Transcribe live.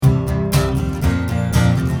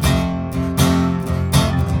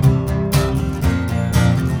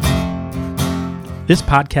This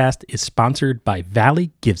podcast is sponsored by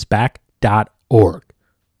valleygivesback.org.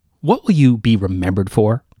 What will you be remembered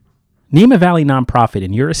for? Name a Valley nonprofit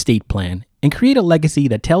in your estate plan and create a legacy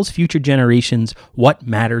that tells future generations what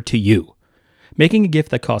mattered to you. Making a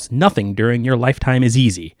gift that costs nothing during your lifetime is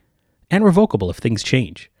easy and revocable if things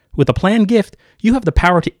change. With a planned gift, you have the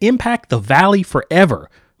power to impact the Valley forever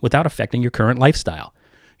without affecting your current lifestyle.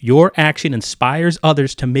 Your action inspires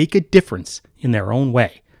others to make a difference in their own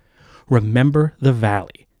way. Remember the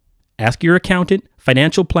Valley. Ask your accountant,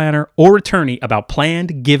 financial planner, or attorney about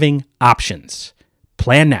planned giving options.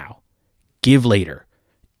 Plan now. Give later.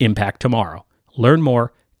 Impact tomorrow. Learn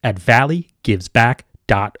more at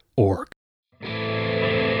valleygivesback.org. For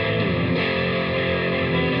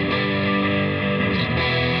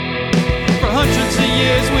hundreds of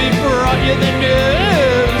years we've brought you the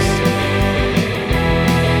news.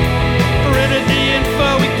 Printed the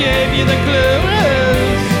info, we gave you the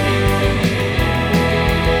clues.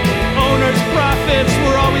 Owners' profits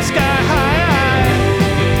were always sky high.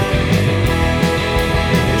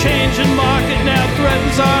 Changing market now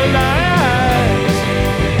threatens our lives.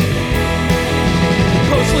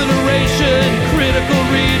 Post-literation, critical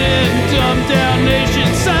reading, dumbed down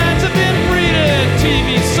nation, signs of inbreeding.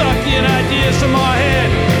 TV sucking ideas from our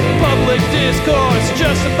head. Public discourse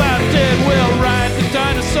just about dead. We'll ride the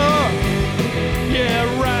dinosaur. Yeah,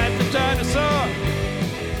 ride the dinosaur.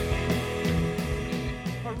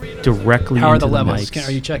 Directly How are into the levels? mics.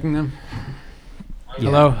 Are you checking them?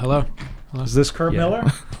 Yeah. Hello? Is this Kurt Miller?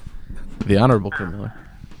 The Honorable Kurt Miller.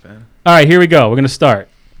 All right, here we go. We're going to start.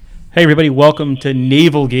 Hey, everybody. Welcome to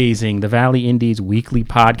Navel Gazing, the Valley Indies weekly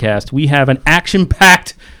podcast. We have an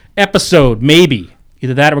action-packed episode, maybe.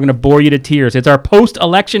 Either that or we're going to bore you to tears. It's our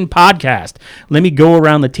post-election podcast. Let me go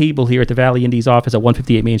around the table here at the Valley Indies office at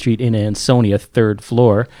 158 Main Street in Ansonia, third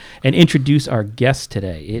floor, and introduce our guest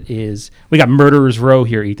today. We got Murderer's Row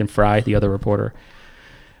here, Ethan Fry, the other reporter.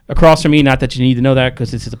 Across from me, not that you need to know that because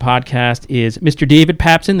this is a podcast, is Mr. David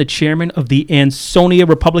Papson, the chairman of the Ansonia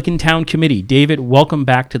Republican Town Committee. David, welcome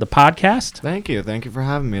back to the podcast. Thank you. Thank you for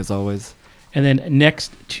having me, as always. And then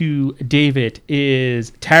next to David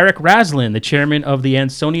is Tarek Raslin, the chairman of the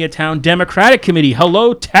Ansonia Town Democratic Committee.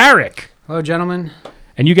 Hello, Tarek. Hello, gentlemen.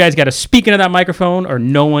 And you guys got to speak into that microphone or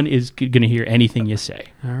no one is going to hear anything you say.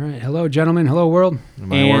 All right. Hello, gentlemen. Hello, world.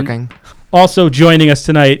 Am I And working? Also joining us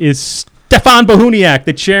tonight is Stefan Bohuniak,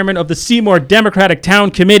 the chairman of the Seymour Democratic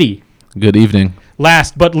Town Committee. Good evening.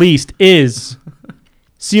 Last but least is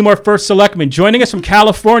Seymour First Selectman, joining us from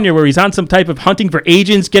California, where he's on some type of hunting for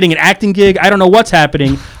agents, getting an acting gig. I don't know what's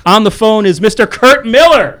happening. On the phone is Mr. Kurt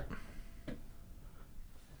Miller.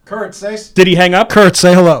 Kurt, say... Did he hang up? Kurt,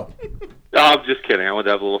 say hello. Oh, I'm just kidding. I want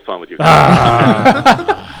to have a little fun with you. So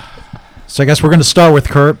I guess we're going to start with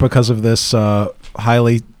Kurt because of this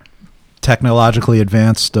highly technologically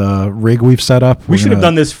advanced rig we've set up. We should have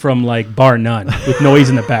done this from like bar none with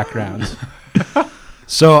noise in the background.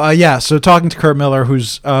 So talking to Kurt Miller,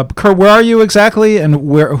 who's Kurt, where are you exactly, and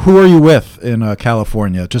who are you with in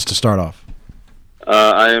California? Just to start off.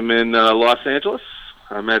 I am in Los Angeles.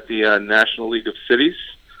 I'm at the National League of Cities.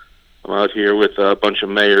 I'm out here with a bunch of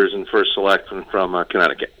mayors and first selectmen from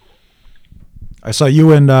Connecticut. I saw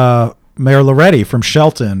you and Mayor Loretti from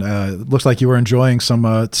Shelton. It looks like you were enjoying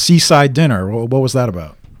some seaside dinner. What was that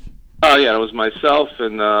about? Oh, yeah, it was myself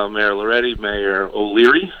and Mayor Loretti, Mayor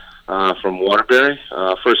O'Leary from Waterbury,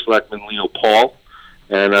 First Selectman Leo Paul,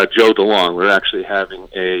 and Joe DeLong. We're actually having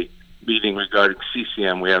a meeting regarding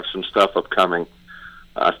CCM. We have some stuff upcoming.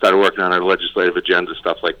 Started working on our legislative agenda,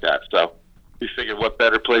 stuff like that. So we figured what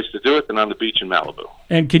better place to do it than on the beach in Malibu.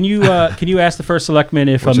 And can you ask the First Selectman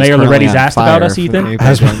if Mayor Loretti's asked about us, Ethan? Right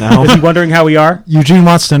now. Is he wondering how we are? Eugene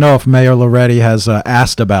wants to know if Mayor Loretti has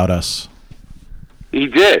asked about us. He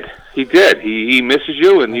did. He misses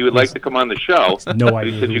you, and he would like to come on the show. No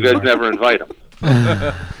idea. He said you guys never invite him.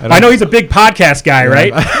 I know he's a big podcast guy,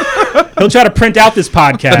 right? He'll try to print out this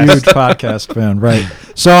podcast. Huge podcast fan, right?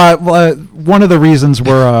 So one of the reasons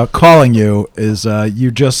we're calling you is you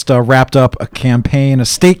just wrapped up a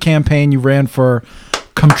state campaign. You ran for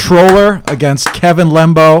comptroller against Kevin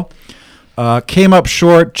Lembo. Came up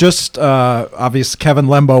short. Just obvious. Kevin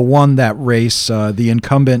Lembo won that race. The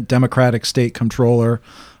incumbent Democratic state comptroller.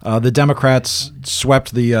 The Democrats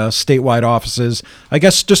swept the statewide offices. I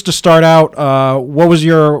guess just to start out, what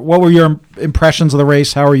were your impressions of the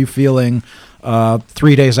race? How are you feeling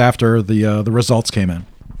 3 days after the results came in?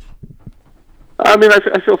 I mean,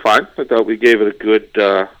 I feel fine. I thought we gave it a good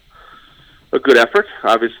effort.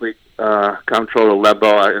 Obviously, Comptroller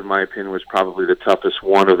Lembo, in my opinion, was probably the toughest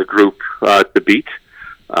one of the group to beat.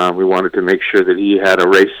 We wanted to make sure that he had a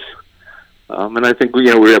race And I think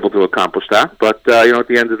we were able to accomplish that. But at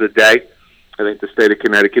the end of the day, I think the state of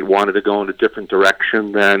Connecticut wanted to go in a different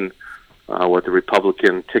direction than what the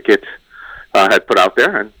Republican ticket had put out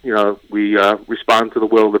there, and we respond to the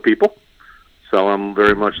will of the people. So I'm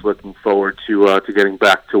very much looking forward to getting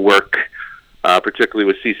back to work, particularly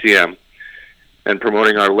with CCM and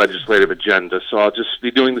promoting our legislative agenda. So I'll just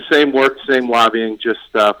be doing the same work, same lobbying, just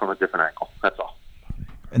from a different angle. That's all.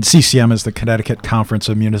 And CCM is the Connecticut Conference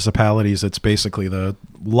of Municipalities. It's basically the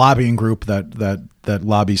lobbying group that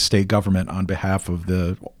lobbies state government on behalf of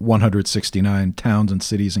the 169 towns and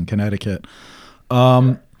cities in Connecticut.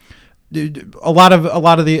 A lot of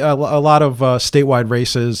statewide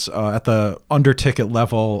races at the under ticket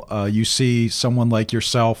level, you see someone like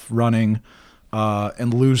yourself running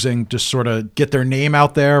and losing, just sort of get their name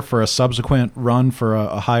out there for a subsequent run for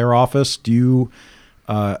a higher office. Do you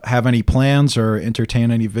have any plans or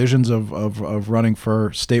entertain any visions of running for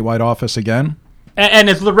statewide office again? And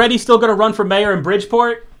is Loretti still going to run for mayor in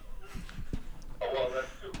Bridgeport? Well, that's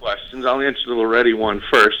two questions. I'll answer the Loretti one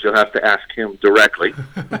first. You'll have to ask him directly.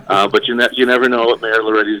 But you never know what Mayor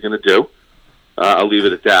Loretti is going to do. I'll leave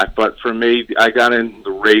it at that. But for me, I got in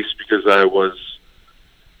the race because I was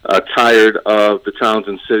tired of the towns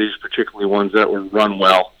and cities, particularly ones that were run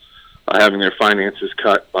well, having their finances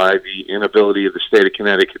cut by the inability of the state of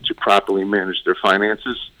Connecticut to properly manage their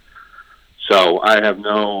finances. So I have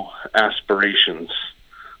no aspirations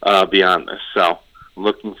beyond this. So I'm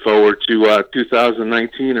looking forward to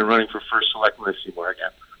 2019 and running for first selectman of Seymour again.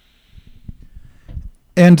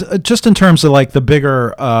 And just in terms of like the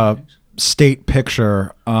bigger state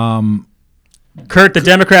picture, Kurt, the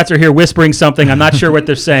Democrats are here whispering something. I'm not sure what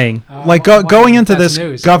they're saying. Going into That's this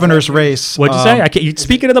news. governor's race. What'd you say? I can't, you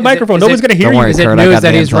speak into the microphone. is No one's it- going to hear Don't you. worry, Is it Kurt, I news got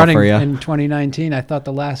that the he's intel running for ya. in 2019? I thought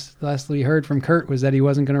the last we heard from Kurt was that he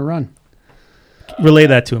wasn't going to run. Relay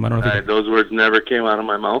that to him. I don't know if you Those words never came out of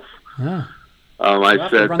my mouth. Oh. I We'll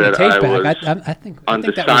have to said run the that tape I was back. I think that was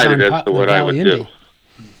undecided on as to what I would Valley do. Indy.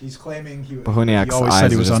 He's claiming he Bohuniak's always eyes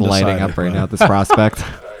said he are was just lighting undecided, up right but- now at this prospect.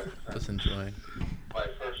 Just enjoying. My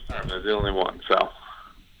first term is the only one, so.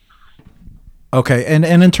 Okay, and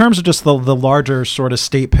in terms of just the larger sort of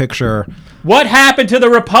state picture, What happened to the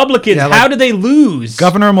Republicans? Yeah, like, How did they lose?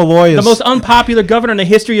 Governor Malloy the is most unpopular governor in the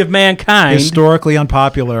history of mankind. historically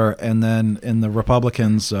unpopular, and then in the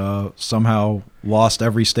Republicans somehow lost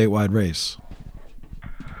every statewide race.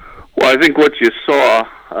 Well, I think what you saw,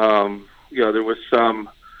 there was some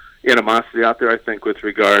animosity out there, I think, with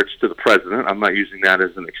regards to the president. I'm not using that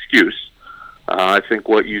as an excuse. I think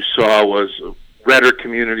what you saw was red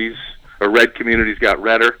communities got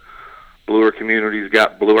redder, bluer communities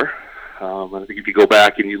got bluer. I think if you go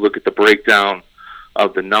back and you look at the breakdown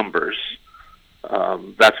of the numbers,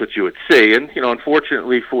 that's what you would see. And,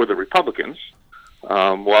 unfortunately for the Republicans,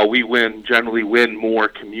 while we generally win more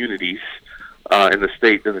communities in the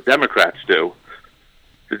state than the Democrats do,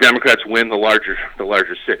 the Democrats win the larger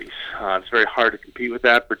cities. It's very hard to compete with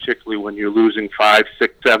that, particularly when you're losing 5,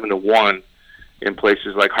 6, 7 to 1 in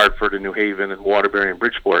places like Hartford and New Haven and Waterbury and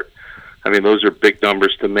Bridgeport. I mean, those are big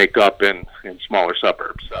numbers to make up in smaller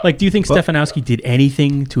suburbs. So. Like, do you think Stefanowski did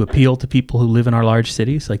anything to appeal to people who live in our large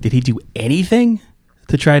cities? Like, did he do anything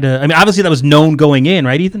to try to? I mean, obviously that was known going in,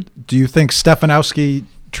 right, Ethan? Do you think Stefanowski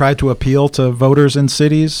tried to appeal to voters in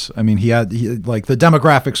cities? I mean, he the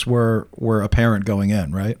demographics were apparent going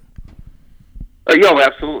in, right?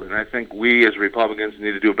 Absolutely. And I think we as Republicans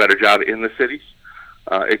need to do a better job in the cities.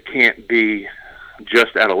 It can't be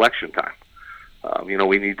just at election time.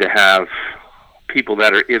 We need to have people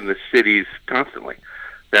that are in the cities constantly.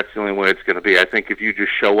 That's the only way it's going to be. I think if you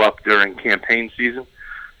just show up during campaign season,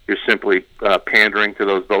 you're simply pandering to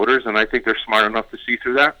those voters, and I think they're smart enough to see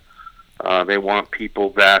through that. They want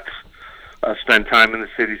people that spend time in the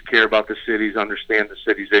cities, care about the cities, understand the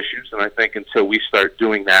city's issues, and I think until we start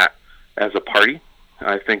doing that as a party,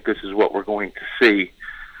 I think this is what we're going to see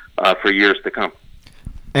for years to come.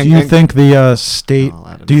 Do you think the state?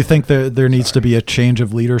 Do you think there needs to be a change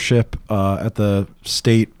of leadership at the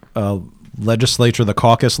state legislature, the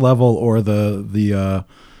caucus level, or the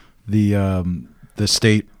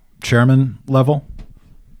state chairman level?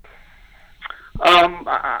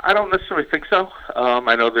 I don't necessarily think so.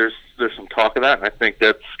 I know there's some talk of that, and I think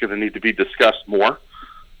that's going to need to be discussed more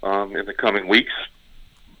in the coming weeks.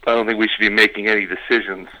 I don't think we should be making any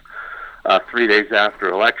decisions 3 days after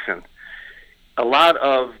election. A lot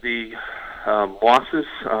of the losses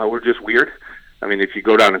were just weird. I mean, if you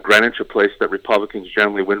go down to Greenwich, a place that Republicans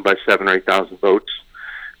generally win by 7,000 or 8,000 votes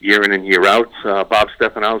year in and year out, Bob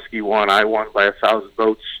Stefanowski won. I won by 1,000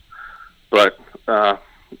 votes, but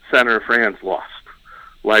Senator Franz lost.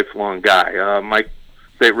 Lifelong guy. Mike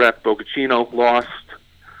State Rep Boccaccino lost,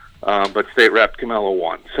 but State Rep Camello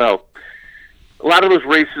won. So a lot of those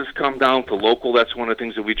races come down to local. That's one of the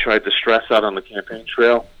things that we tried to stress out on the campaign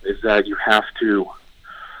trail, is that you have to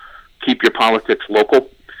keep your politics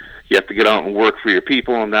local. You have to get out and work for your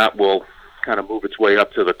people, and that will kind of move its way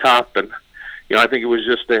up to the top. And, I think it was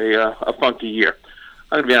just a funky year.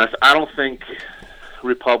 I'm going to be honest, I don't think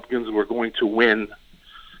Republicans were going to win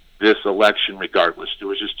this election regardless. There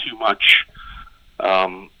was just too much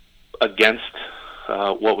against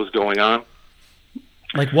what was going on.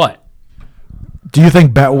 Like what? Do you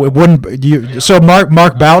think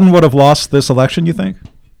Mark Bowden would have lost this election, you think?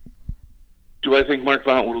 Do I think Mark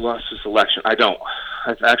Bowden would have lost this election? I don't.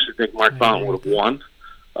 I actually think Mark Bowden would have won.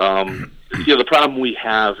 The problem we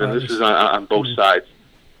have, and this is on both sides,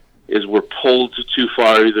 is we're pulled too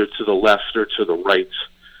far either to the left or to the right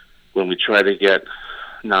when we try to get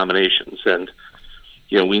nominations. And,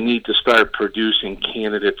 we need to start producing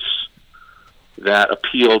candidates that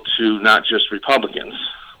appeal to not just Republicans,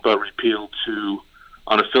 but appeal to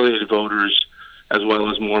unaffiliated voters as well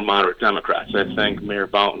as more moderate Democrats. I think Mayor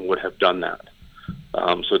Bowden would have done that.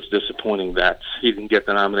 So it's disappointing that he didn't get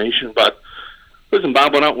the nomination. But listen,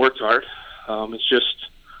 Bob Went Out worked hard. It's just,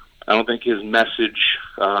 I don't think his message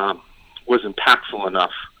was impactful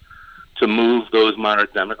enough to move those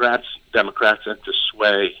moderate Democrats and to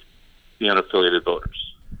sway the unaffiliated voters.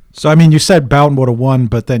 So, I mean, you said Bowden would have won,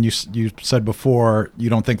 but then you said before you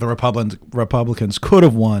don't think the Republicans could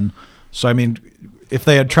have won. So, I mean, if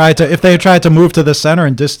they had tried to move to the center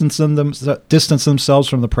and distance themselves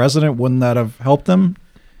from the president, wouldn't that have helped them?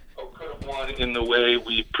 Could have won in the way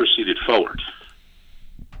we proceeded forward.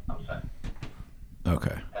 I'm saying.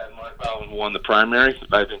 Okay. Had Mark Bowden won the primary,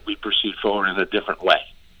 I think we proceed forward in a different way,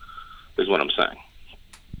 is what I'm saying.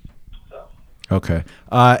 So. Okay.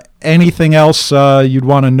 Anything else you'd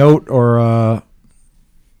want to note or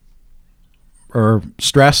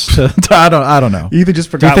stress? I don't know. You either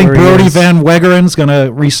just Do you forgot. think where he Brody is. Van Wegeren's going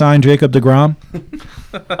to re-sign Jacob deGrom?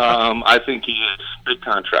 I think he is. Big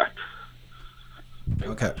contract.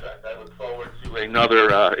 Okay. I look forward to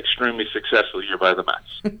another extremely successful year by the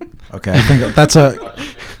Mets. Okay. I think that's Watch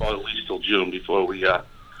baseball at least till June before we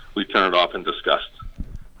turn it off and discuss.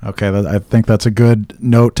 Okay. I think that's a good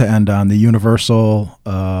note to end on. The universal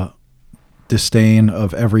disdain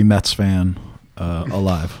of every Mets fan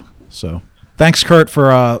alive. So. Thanks, Kurt,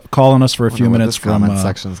 for calling us for a few minutes from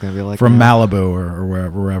section's gonna be like from Malibu or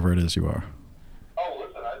wherever it is you are. Oh,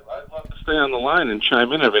 listen, I'd love to stay on the line and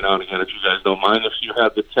chime in every now and again if you guys don't mind, if you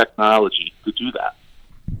have the technology to do that.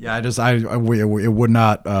 Yeah, it would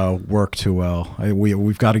not work too well.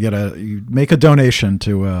 We've got to make a donation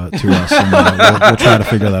to us, and we'll try to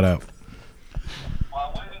figure that out.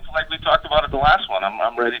 Well, like we talked about at the last one,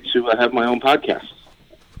 I'm ready to have my own podcast.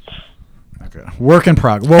 Okay. Work in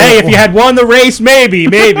progress. Hey, if you had won the race, maybe.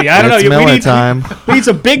 I don't know. It's Miller time. We need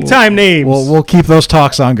some big time names. We'll keep those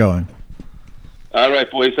talks ongoing. All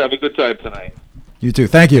right, boys, have a good time tonight. You too.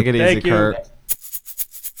 Thank you. Take it easy, Thank you. Kurt.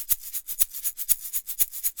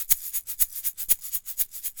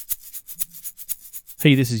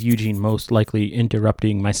 Hey, this is Eugene, most likely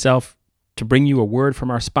interrupting myself to bring you a word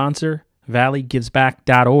from our sponsor,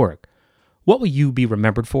 valleygivesback.org. What will you be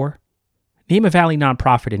remembered for? Name a Valley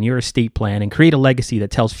nonprofit in your estate plan and create a legacy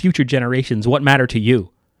that tells future generations what matter to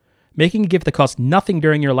you. Making a gift that costs nothing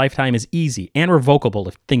during your lifetime is easy and revocable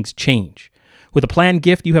if things change. With a planned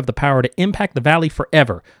gift, you have the power to impact the Valley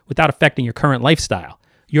forever without affecting your current lifestyle.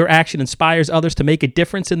 Your action inspires others to make a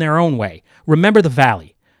difference in their own way. Remember the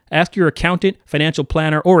Valley. Ask your accountant, financial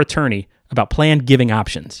planner, or attorney about planned giving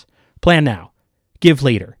options. Plan now. Give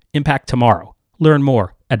later. Impact tomorrow. Learn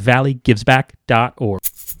more at valleygivesback.org.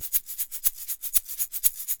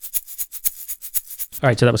 All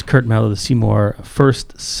right, so that was Kurt Mello, the Seymour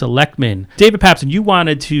First Selectman. David Papson, you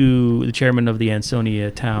wanted to, the chairman of the Ansonia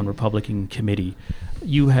Town Republican Committee,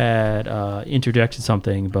 you had interjected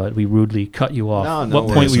something, but we rudely cut you off. No what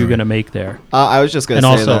point worries. were you going to make there? I was just going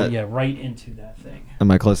And to say also, that. yeah, right into that thing. Am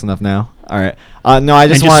I close enough now? All right. No, I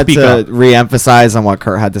just And just wanted speak to up. re-emphasize on what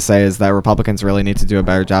Kurt had to say is that Republicans really need to do a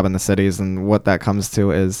better job in the cities, and what that comes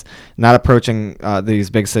to is not approaching these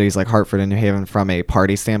big cities like Hartford and New Haven from a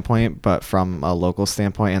party standpoint, but from a local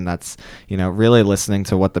standpoint, and that's, really listening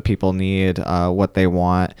to what the people need, what they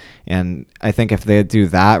want, and I think if they do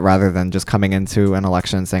that rather than just coming into an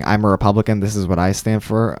election and saying, I'm a Republican, this is what I stand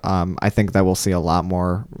for, I think that we'll see a lot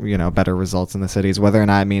more, better results in the cities, whether or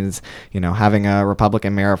not it means, having a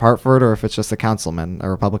Republican mayor of Hartford, or if it's just a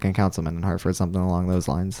Republican councilman in Hartford, something along those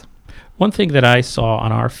lines. One thing that I saw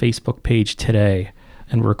on our Facebook page today,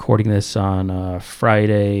 and we're recording this on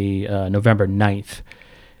Friday, November 9th,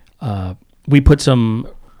 we put some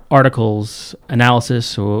articles,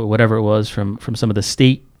 analysis, or whatever it was from some of the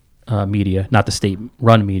state media, not the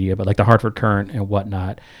state-run media, but like the Hartford Courant and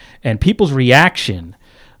whatnot. And people's reaction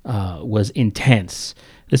was intense.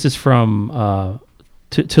 This is from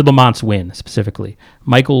to Lamont's win specifically.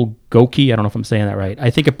 Michael Goki, I don't know if I'm saying that right. I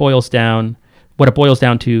think what it boils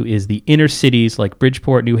down to is the inner cities like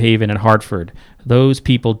Bridgeport, New Haven, and Hartford. Those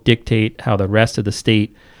people dictate how the rest of the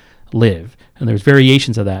state live. And there's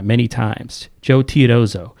variations of that many times. Joe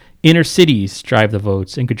Teodoso. Inner cities drive the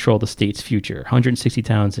votes and control the state's future. 160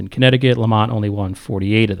 towns in Connecticut. Lamont only won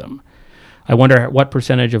 48 of them. I wonder what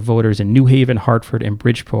percentage of voters in New Haven, Hartford, and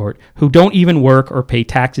Bridgeport who don't even work or pay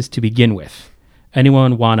taxes to begin with.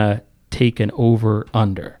 Anyone want to take an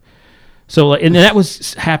over-under? So, and that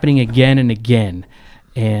was happening again and again.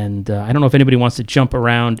 And I don't know if anybody wants to jump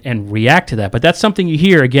around and react to that, but that's something you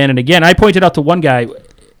hear again and again. I pointed out to one guy,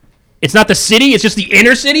 it's not the city, it's just the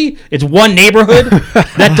inner city. It's one neighborhood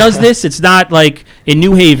that does this. It's not like in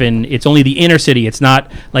New Haven, it's only the inner city. It's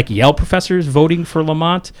not like Yale professors voting for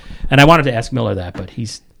Lamont. And I wanted to ask Miller that, but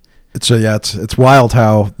he's... It's wild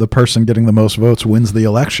how the person getting the most votes wins the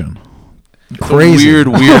election. Crazy.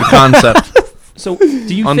 Weird concept. So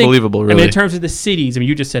do you Unbelievable, think, really. I mean, in terms of the cities, I mean,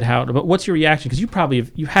 you just said how, but what's your reaction? Because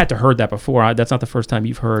you had to heard that before. That's not the first time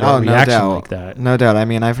you've heard a reaction like that. No doubt. I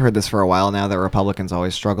mean, I've heard this for a while now that Republicans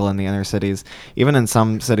always struggle in the inner cities. Even in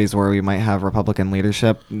some cities where we might have Republican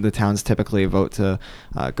leadership, the towns typically vote to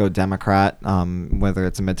go Democrat, whether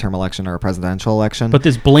it's a midterm election or a presidential election. But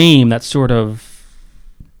this blame, that's sort of...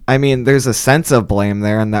 I mean, there's a sense of blame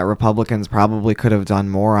there, and that Republicans probably could have done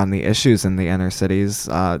more on the issues in the inner cities,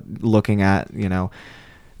 looking at,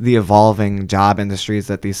 the evolving job industries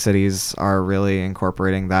that these cities are really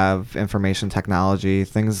incorporating, that of information technology,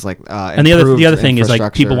 things like and the other thing is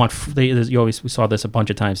like people want we saw this a bunch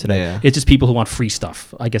of times today. Yeah. It's just people who want free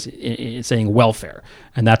stuff. I guess it's saying welfare,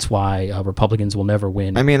 and that's why Republicans will never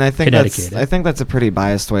win. I mean, I think Connecticut. that's a pretty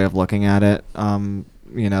biased way of looking at it.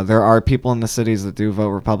 There are people in the cities that do vote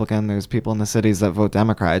Republican. There's people in the cities that vote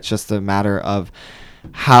Democrat. It's just a matter of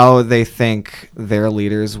how they think their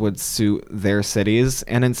leaders would suit their cities.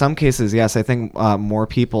 And in some cases, yes, I think more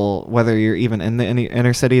people, whether you're even in the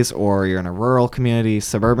inner cities or you're in a rural community,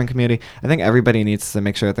 suburban community, I think everybody needs to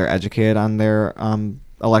make sure that they're educated on their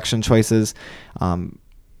election choices.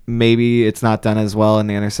 Maybe it's not done as well in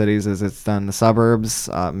the inner cities as it's done in the suburbs.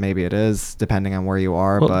 Maybe it is, depending on where you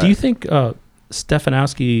are. Well, but do you think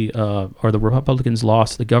Stefanowski or the Republicans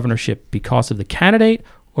lost the governorship because of the candidate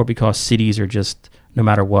or because cities are just, no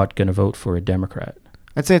matter what, going to vote for a Democrat?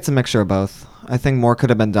 I'd say it's a mixture of both. I think more could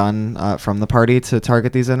have been done from the party to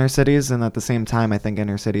target these inner cities, and at the same time, I think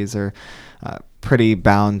inner cities are pretty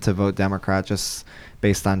bound to vote Democrat just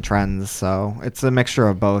based on trends. So it's a mixture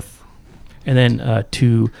of both. And then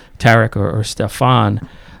to Tarek or Stefan,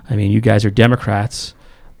 I mean, you guys are Democrats.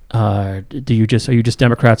 Are you just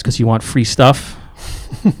Democrats because you want free stuff?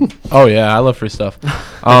 Oh yeah, I love free stuff.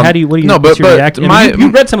 What's your reaction?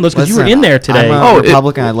 You read some of those because you were in there today. I'm a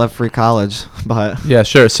Republican. I love free college, but yeah,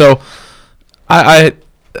 sure. So, I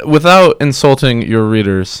without insulting your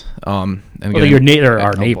readers, and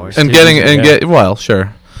our neighbors, and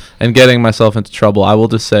getting myself into trouble, I will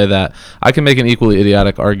just say that I can make an equally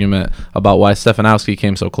idiotic argument about why Stefanowski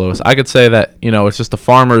came so close. I could say that, it's just the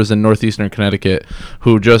farmers in northeastern Connecticut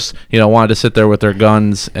who just, wanted to sit there with their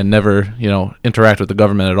guns and never, interact with the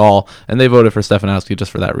government at all, and they voted for Stefanowski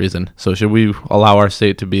just for that reason. So should we allow our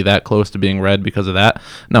state to be that close to being red because of that?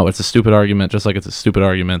 No, it's a stupid argument, just like it's a stupid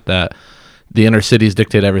argument that the inner cities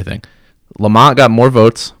dictate everything. Lamont got more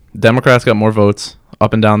votes, Democrats got more votes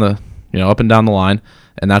up and down the line.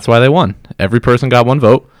 And that's why they won. Every person got one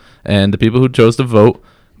vote, and the people who chose to vote,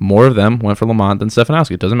 more of them went for Lamont than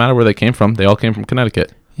Stefanowski. It doesn't matter where they came from; they all came from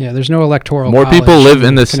Connecticut. Yeah, there's no electoral. More people live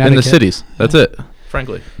in the cities. That's it,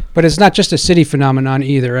 frankly. But it's not just a city phenomenon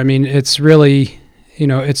either. I mean, it's really,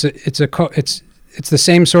 it's the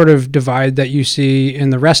same sort of divide that you see in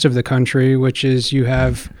the rest of the country, which is you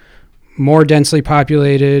have more densely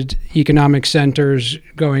populated economic centers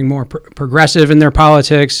going more progressive in their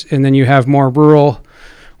politics, and then you have more rural,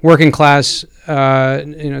 working class,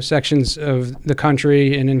 sections of the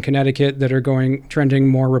country and in Connecticut that are trending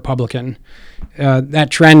more Republican. That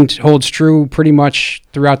trend holds true pretty much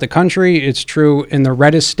throughout the country. It's true in the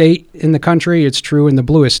reddest state in the country. It's true in the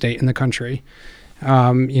bluest state in the country.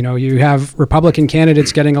 You have Republican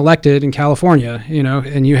candidates getting elected in California,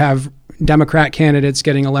 and you have Democrat candidates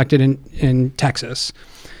getting elected in Texas,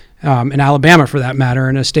 in Alabama for that matter,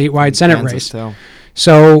 in a statewide Senate race. Too.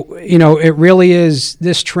 So, it really is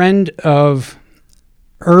this trend of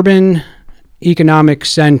urban economic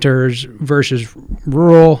centers versus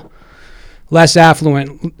rural less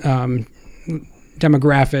affluent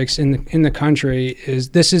demographics in the country,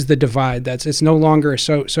 this is the divide. It's no longer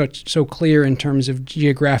so clear in terms of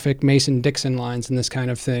geographic Mason-Dixon lines and this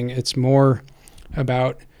kind of thing. It's more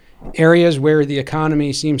about areas where the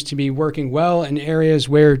economy seems to be working well and areas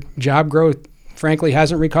where job growth, frankly,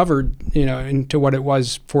 hasn't recovered, into what it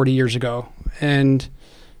was 40 years ago. And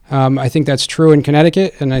I think that's true in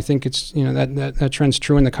Connecticut, and I think it's that trend's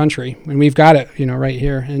true in the country. And we've got it, right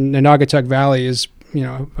here. And the Naugatuck Valley is,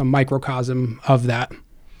 a microcosm of that.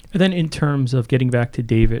 And then in terms of getting back to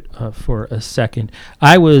David for a second,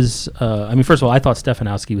 I was, first of all, I thought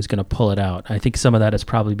Stefanowski was going to pull it out. I think some of that is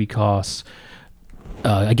probably because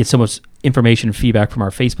I get so much information and feedback from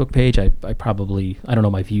our Facebook page. I don't know,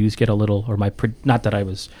 my views get a little, or not that I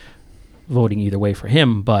was voting either way for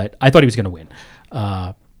him, but I thought he was going to win.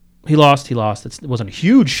 He lost. It wasn't a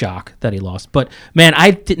huge shock that he lost. But, man,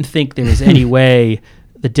 I didn't think there was any way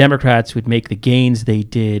the Democrats would make the gains they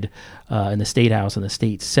did in the State House and the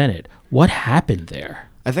State Senate. What happened there?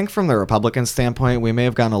 I think from the Republican standpoint, we may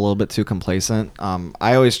have gotten a little bit too complacent.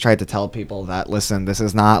 I always tried to tell people that, listen, this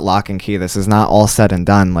is not lock and key. This is not all said and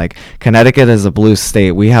done. Like, Connecticut is a blue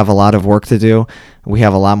state. We have a lot of work to do. We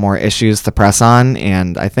have a lot more issues to press on.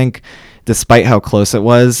 And I think despite how close it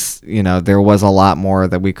was, there was a lot more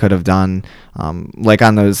that we could have done, like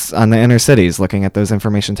on the inner cities, looking at those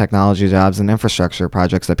information technology jobs and infrastructure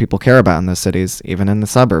projects that people care about in those cities, even in the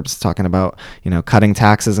suburbs, talking about, cutting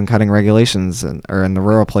taxes and cutting regulations, or in the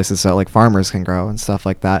rural places so like farmers can grow and stuff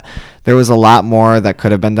like that. There was a lot more that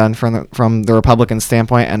could have been done from the Republican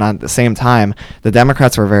standpoint. And at the same time, the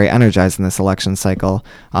Democrats were very energized in this election cycle.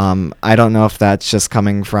 I don't know if that's just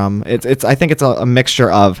coming from, I think it's a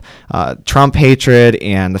mixture of Trump hatred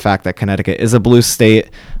and the fact that Connecticut is a blue state.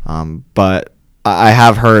 But I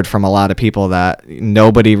have heard from a lot of people that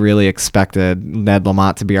nobody really expected Ned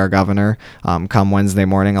Lamont to be our governor come Wednesday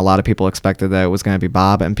morning. A lot of people expected that it was going to be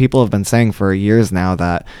Bob, and people have been saying for years now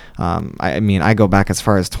that, I go back as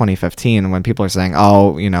far as 2015 when people are saying,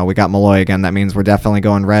 we got Malloy again. That means we're definitely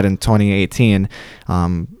going red in 2018.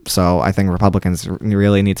 So I think Republicans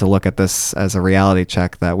really need to look at this as a reality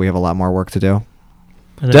check that we have a lot more work to do.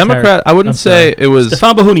 Democrat, I wouldn't say it was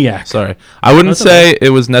Stefan Bohuniak. Sorry, I wouldn't say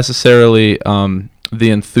it was necessarily the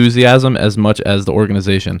enthusiasm as much as the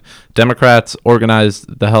organization. Democrats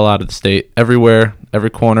organized the hell out of the state everywhere,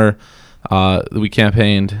 every corner. We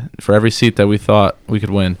campaigned for every seat that we thought we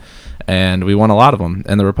could win, and we won a lot of them.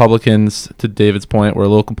 And the Republicans, to David's point, were a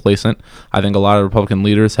little complacent. I think a lot of Republican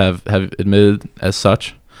leaders have admitted as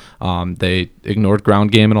such. They ignored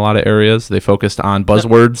ground game in a lot of areas. They focused on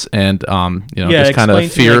buzzwords and just kind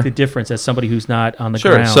of fear. Like the difference as somebody who's not on the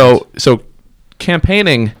ground. So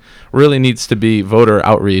campaigning really needs to be voter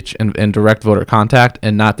outreach and direct voter contact,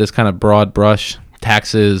 and not this kind of broad brush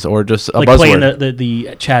taxes or just a buzzword. Playing the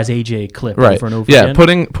Chaz AJ clip over and over again. Yeah,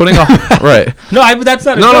 putting a right. No, that's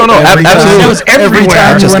not. No. Absolutely, that was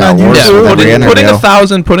everywhere.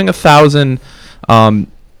 Putting a thousand,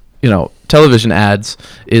 television ads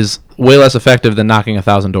is way less effective than knocking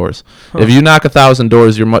 1,000 doors. If you knock 1,000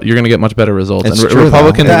 doors, you're going to get much better results. It's and true,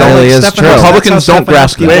 Republicans don't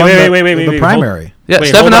grasp that. Wait. The primary. Yeah,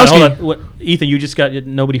 Stefanowski. Hold on. Ethan, you just got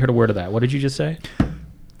nobody heard a word of that. What did you just say?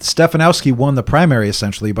 Stefanowski won the primary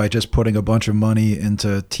essentially by just putting a bunch of money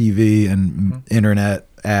into TV and internet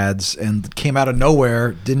ads, and came out of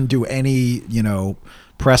nowhere, didn't do any,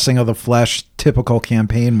 pressing of the flesh, typical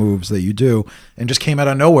campaign moves that you do, and just came out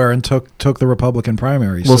of nowhere and took the Republican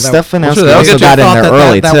primary. Well, so Stefanowski also got in there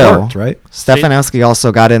early too. Worked, right? Stefanowski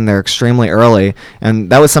also got in there extremely early,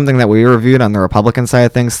 and that was something that we reviewed on the Republican side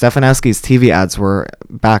of things. Stefanowski's TV ads were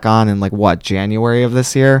back on in January of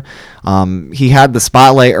this year. He had the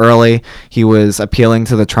spotlight early. He was appealing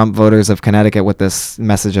to the Trump voters of Connecticut with this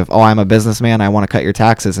message of, I'm a businessman, I want to cut your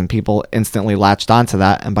taxes, and people instantly latched onto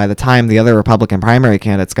that. And by the time the other Republican primary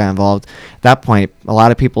candidates got involved, at that point, a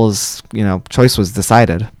lot of people's choice was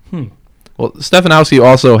decided. Well, Stefanowski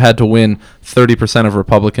also had to win 30% of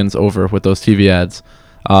Republicans over with those TV ads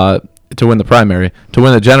to win the primary. To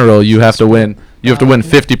win the general, you have to win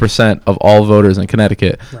 50% of all voters in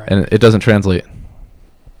Connecticut, and it doesn't translate.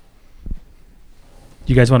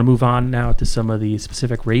 Do you guys want to move on now to some of the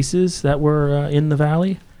specific races that were in the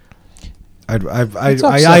Valley? I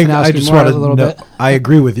just wanted to know. I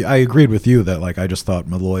agree with you. I agreed with you that I just thought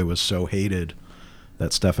Malloy was so hated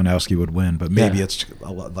that Stefanowski would win, but maybe it's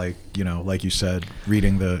a lot like you said,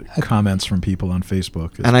 reading the comments from people on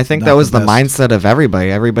Facebook. And I think that was the mindset of everybody.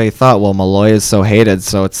 Everybody thought, well, Malloy is so hated,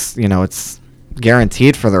 so it's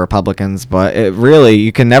guaranteed for the Republicans, but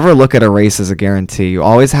you can never look at a race as a guarantee. You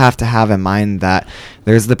always have to have in mind that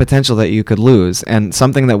there's the potential that you could lose. And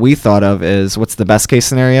something that we thought of is, what's the best case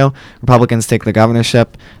scenario? Republicans take the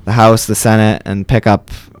governorship, the House, the Senate, and pick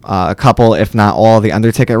up a couple, if not all, the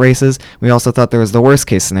under-ticket races. We also thought there was the worst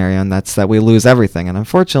case scenario, and that's that we lose everything. And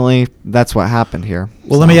unfortunately, that's what happened here.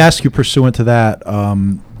 Well, let me ask you, pursuant to that,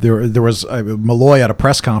 there was Malloy at a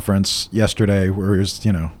press conference yesterday where he was,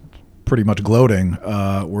 pretty much gloating,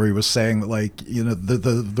 where he was saying, like,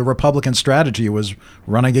 the Republican strategy was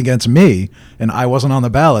running against me, and I wasn't on the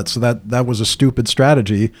ballot, so that was a stupid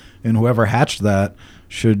strategy, and whoever hatched that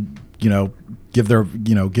should, give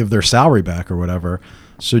their salary back or whatever.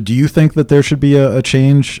 So do you think that there should be a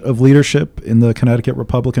change of leadership in the Connecticut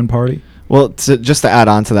Republican Party? Well, just to add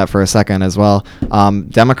on to that for a second as well,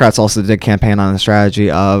 Democrats also did campaign on the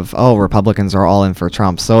strategy of, Republicans are all in for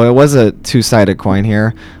Trump. So it was a two-sided coin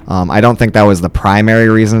here. I don't think that was the primary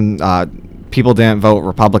reason. People didn't vote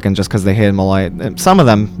Republican just because they hated Malloy. Some of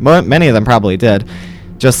them, many of them probably did.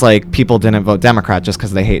 Just like people didn't vote Democrat just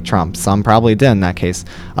because they hate Trump. Some probably did in that case.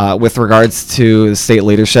 With regards to state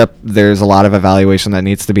leadership, there's a lot of evaluation that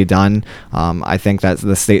needs to be done. I think that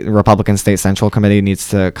the Republican State Central Committee needs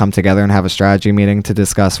to come together and have a strategy meeting to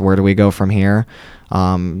discuss where do we go from here.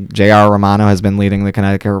 J.R. Romano has been leading the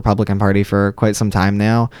Connecticut Republican Party for quite some time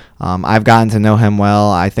now. I've gotten to know him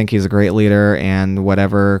well. I think he's a great leader, and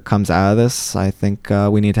whatever comes out of this, I think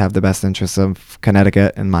we need to have the best interests of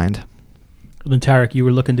Connecticut in mind. Then Tarek, you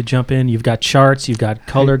were looking to jump in. You've got charts. You've got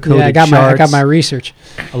color-coded I got charts. my research.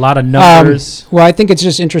 A lot of numbers. Well, I think it's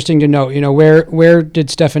just interesting to note, where did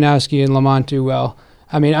Stefanowski and Lamont do well?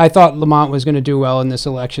 I mean, I thought Lamont was going to do well in this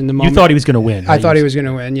election. You thought he was going to win. I thought he was going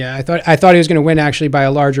to win. Yeah, I thought he was going to win actually by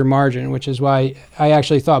a larger margin, which is why I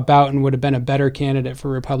actually thought Boughton would have been a better candidate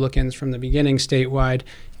for Republicans from the beginning statewide.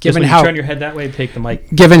 Given how turn your head that way, take the mic.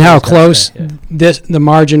 Given how close the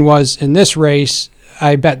margin was in this race,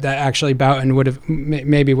 I bet that actually Boughton would have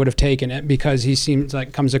taken it, because he seems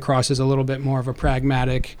like comes across as a little bit more of a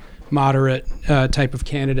pragmatic, moderate type of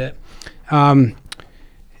candidate. There's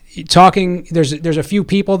a few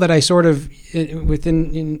people that I sort of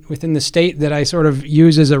within the state that I sort of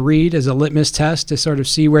use as a litmus test to sort of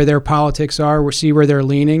see where their politics are, or see where they're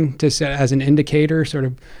leaning, as an indicator. Sort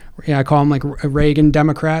of, I call them like Reagan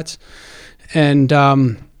Democrats, and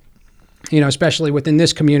especially within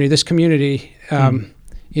this community.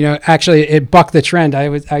 Actually, it bucked the trend.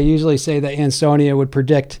 I usually say that Ansonia would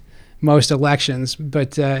predict most elections,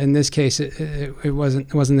 but in this case, it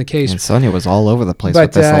wasn't the case. Ansonia was all over the place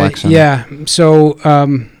with this election. Yeah. So,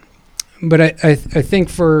 but I think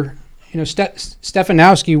for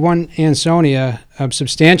Stefanowski won Ansonia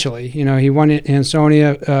substantially. He won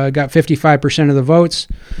Ansonia, got 55% of the votes.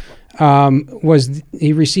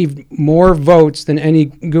 He received more votes than any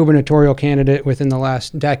gubernatorial candidate within the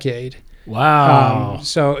last decade. Wow.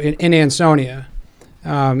 So in Ansonia,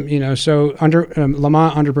 so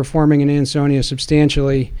Lamont underperforming in Ansonia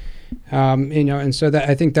substantially, and so that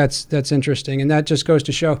I think that's interesting, and that just goes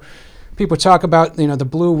to show. People talk about the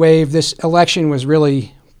blue wave. This election was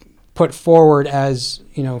really put forward as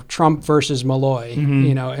Trump versus Malloy,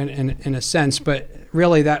 in a sense, but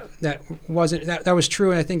really that wasn't that was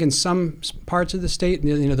true. And I think in some parts of the state,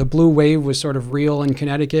 the blue wave was sort of real in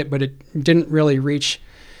Connecticut, but it didn't really reach.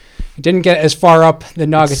 It didn't get as far up the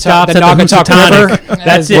Naugatuck River.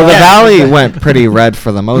 That's it. Well, the valley went pretty red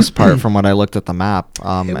for the most part, from what I looked at the map.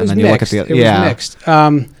 It was mixed. It was mixed.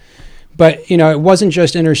 But it wasn't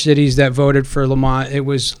just inner cities that voted for Lamont. It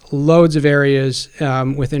was loads of areas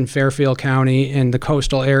within Fairfield County and the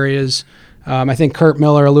coastal areas. I think Kurt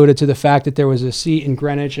Miller alluded to the fact that there was a seat in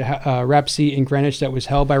Greenwich, a rep seat in Greenwich that was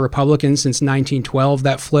held by Republicans since 1912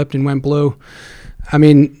 that flipped and went blue. I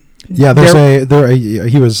mean. Yeah, there's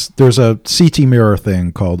a CT Mirror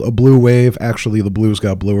thing called a blue wave. Actually, the blues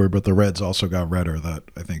got bluer, but the reds also got redder. That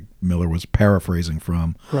I think Miller was paraphrasing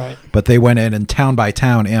from. Right. But they went in and town by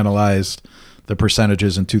town analyzed the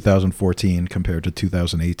percentages in 2014 compared to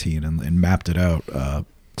 2018 and mapped it out.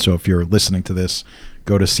 So if you're listening to this,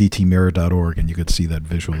 go to ctmirror.org and you could see that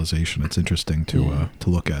visualization. It's interesting to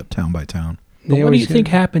look at town by town. But what do you think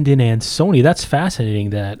happened in Ansonia? That's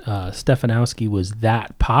fascinating that Stefanowski was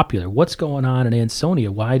that popular. What's going on in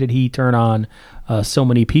Ansonia? Why did he turn on so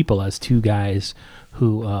many people as two guys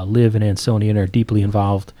who live in Ansonia and are deeply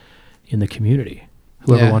involved in the community?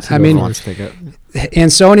 Whoever wants to take it.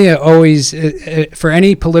 Ansonia always, for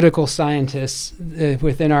any political scientists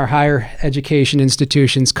within our higher education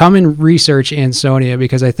institutions, come and research Ansonia,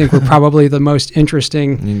 because I think we're probably the most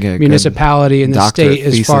interesting municipality in the state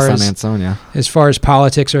as far as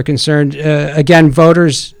politics are concerned. Again,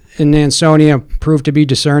 voters in Ansonia proved to be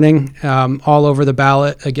discerning, all over the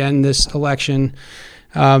ballot again this election.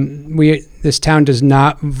 This town does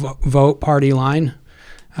not vote party line.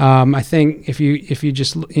 I think if you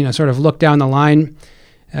just sort of look down the line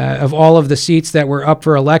of all of the seats that were up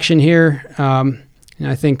for election here,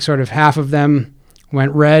 I think sort of half of them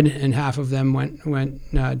went red and half of them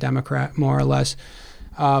went Democrat, more or less.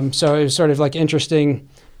 So it was sort of like interesting.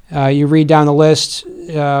 You read down the list.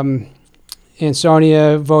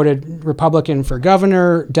 Ansonia voted Republican for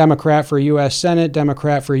governor, Democrat for U.S. Senate,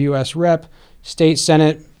 Democrat for U.S. Rep, state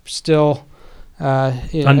Senate still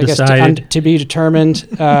undecided. I guess to be determined.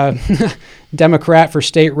 Democrat for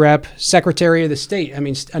state rep, Secretary of the State. I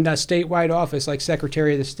mean, a statewide office like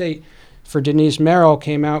Secretary of the State for Denise Merrill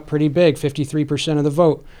came out pretty big, 53% of the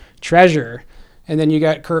vote. Treasurer. And then you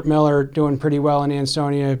got Kurt Miller doing pretty well in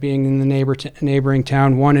Ansonia, being in the neighboring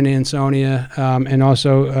town, won in Ansonia, and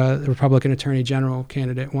also the Republican Attorney General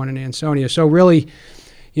candidate won in Ansonia. So really,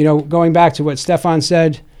 going back to what Stefan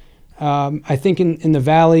said, I think in the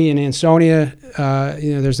Valley, in Ansonia,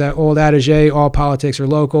 there's that old adage, all politics are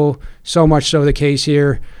local. So much so the case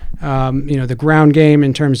here. The ground game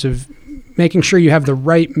in terms of making sure you have the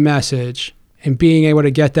right message and being able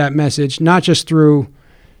to get that message, not just through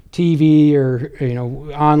TV or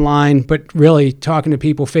online, but really talking to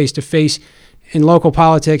people face to face. In local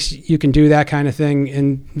politics, you can do that kind of thing,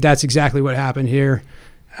 and that's exactly what happened here.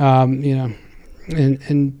 It's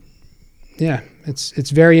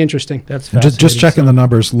very interesting. That's fascinating. Just checking the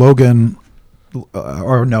numbers. Logan, I'm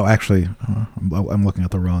looking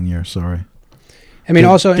at the wrong year. Sorry. I mean,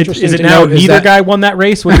 also interesting. Is it to now note is neither that guy won that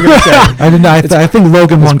race? What are you going to say? I think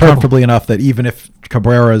Logan won comfortably enough that even if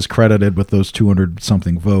Cabrera is credited with those 200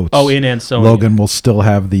 something votes, in Ansonia, Logan will still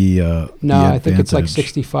have the I think it's like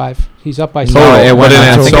 65. He's up by. It went in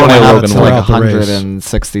Ansonia, Logan to won like throughout the race.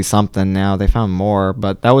 160 something now. They found more,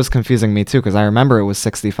 but that was confusing me too because I remember it was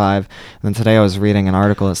 65. And then today I was reading an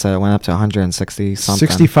article that said it went up to 160 something.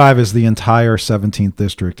 65 is the entire 17th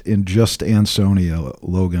district. In just Ansonia,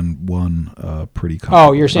 Logan won pretty comfortably.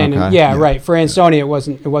 Oh, you're saying, Okay. right. For Ansonia, it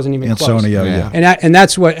wasn't even close. Ansonia, yeah. And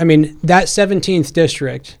that's what I mean. That 17th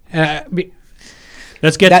district.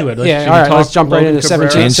 Let's get to it. Let's jump right into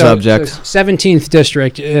 17th. Change subject. 17th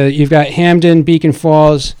district. You've got Hamden, Beacon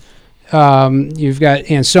Falls. You've got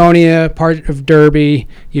Ansonia, part of Derby.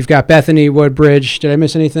 You've got Bethany, Woodbridge. Did I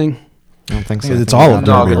miss anything? I don't think so. It's all of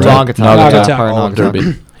Derby, right? Naugatuck. All of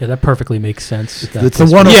Derby. Yeah, that perfectly makes sense. It's the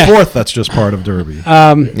 104th that's just part of Derby.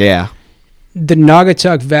 Yeah. The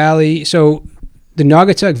Naugatuck Valley. So the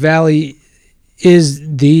Naugatuck Valley is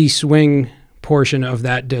the swing portion of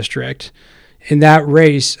that district. In that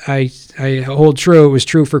race, I hold true. It was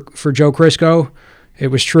true for Joe Crisco. It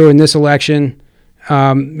was true in this election.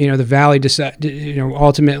 The Valley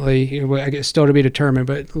ultimately, I guess still to be determined,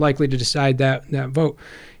 but likely to decide that vote.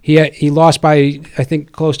 He lost by, I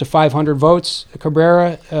think, close to 500 votes,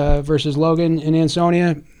 Cabrera versus Logan in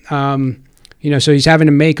Ansonia. So he's having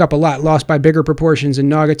to make up a lot, lost by bigger proportions in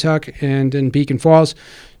Naugatuck and in Beacon Falls.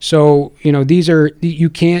 So, you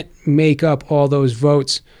can't make up all those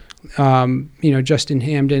votes, just in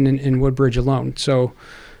Hamden and Woodbridge alone. So,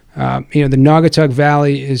 the Naugatuck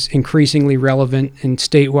Valley is increasingly relevant in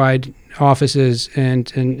statewide offices and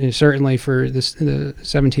certainly for the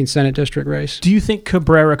 17th Senate District race. Do you think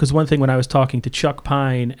Cabrera, because one thing when I was talking to Chuck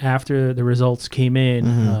Pine after the results came in,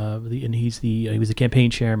 and he was the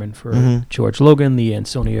campaign chairman for George Logan, the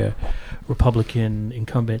Ansonia Republican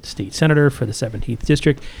incumbent state senator for the 17th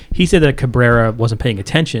District, he said that Cabrera wasn't paying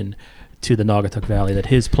attention to the Naugatuck Valley, that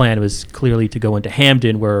his plan was clearly to go into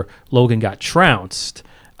Hamden where Logan got trounced.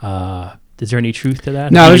 Is there any truth to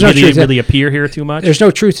that? No, there's no truth. Did it really appear here too much? There's no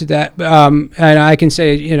truth to that. And I can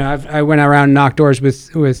say, I went around and knocked doors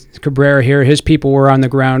with Cabrera here. His people were on the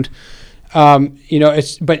ground.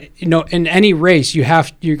 In any race,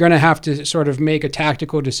 you're going to have to sort of make a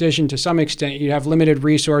tactical decision to some extent. You have limited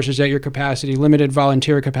resources at your capacity, limited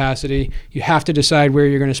volunteer capacity. You have to decide where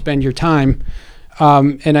you're going to spend your time.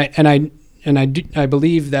 I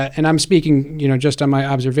believe that, and I'm speaking, just on my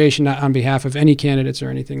observation, not on behalf of any candidates or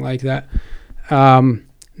anything like that,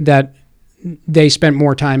 that they spent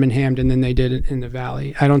more time in Hamden than they did in the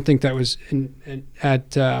Valley. I don't think that was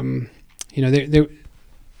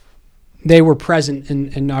they were present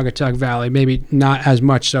in Naugatuck Valley, maybe not as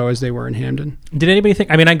much so as they were in Hamden. Did anybody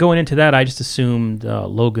think, going into that, I just assumed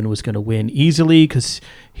Logan was going to win easily because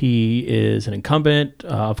he is an incumbent.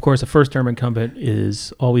 Of course, a first-term incumbent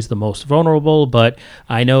is always the most vulnerable, but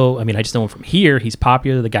I just know him from here. He's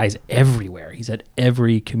popular. The guy's everywhere. He's at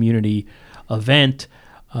every community event.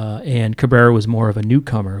 and Cabrera was more of a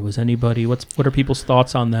newcomer. Was anybody? What are people's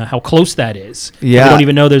thoughts on how close that is? Yeah. We don't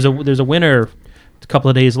even know there's a winner. A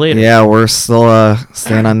couple of days later. Yeah, we're still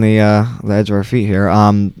staying on the edge of our feet here.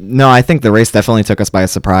 No, I think the race definitely took us by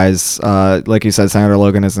surprise. Like you said, Senator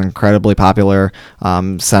Logan is an incredibly popular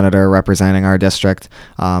senator representing our district.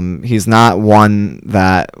 He's not one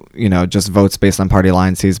that just votes based on party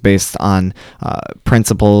lines. He's based on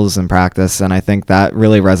principles and practice, and I think that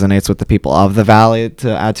really resonates with the people of the Valley.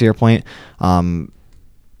 To add to your point.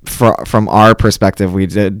 From our perspective, we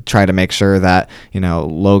did try to make sure that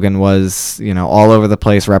Logan was all over the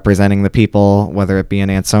place representing the people, whether it be in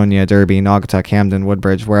Ansonia, Derby, Naugatuck, Hamden,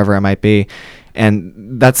 Woodbridge, wherever it might be.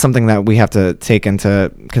 And that's something that we have to take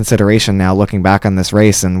into consideration now, looking back on this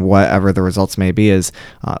race, and whatever the results may be, is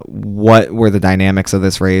what were the dynamics of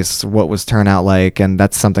this race, what was turnout like. And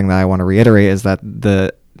that's something that I want to reiterate, is that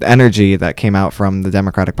the energy that came out from the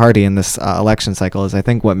Democratic Party in this election cycle is, I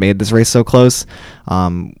think, what made this race so close,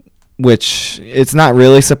 which it's not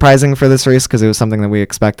really surprising for this race, because it was something that we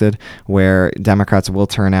expected, where Democrats will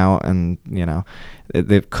turn out, and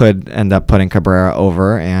they could end up putting Cabrera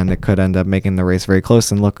over, and it could end up making the race very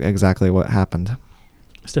close, and look exactly what happened.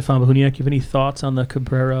 Stefan Bohuniak, you have any thoughts on the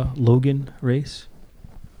Cabrera-Logan race?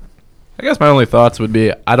 I guess my only thoughts would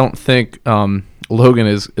be, I don't think Logan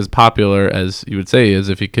is as popular as you would say he is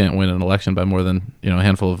if he can't win an election by more than a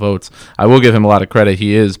handful of votes. I will give him a lot of credit.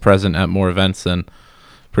 He is present at more events than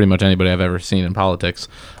pretty much anybody I've ever seen in politics.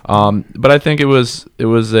 But I think it was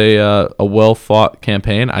a well fought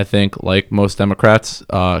campaign. I think, like most Democrats,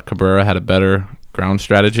 Cabrera had a better ground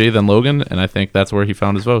strategy than Logan, and I think that's where he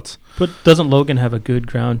found his votes. But doesn't Logan have a good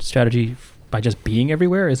ground strategy by just being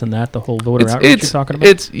everywhere? Isn't that the whole voter outreach you're talking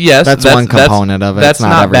about? Yes, that's one component of it. That's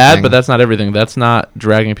not bad, but that's not everything. That's not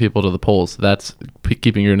dragging people to the polls. That's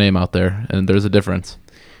keeping your name out there, and there's a difference.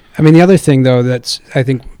 I mean, the other thing, though, that's, I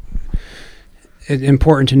think,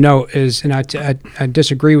 important to note is, and I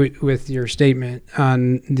disagree with your statement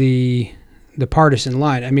on the partisan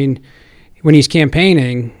line. I mean, when he's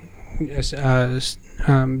campaigning,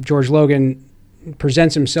 George Logan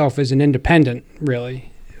presents himself as an independent, really.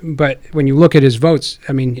 But when you look at his votes,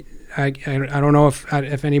 I mean, I don't know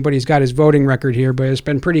if anybody's got his voting record here, but it's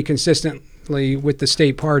been pretty consistently with the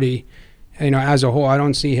state party, as a whole. I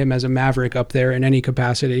don't see him as a maverick up there in any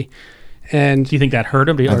capacity. And do you think that hurt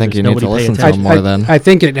him? I think you need to listen to him more then. I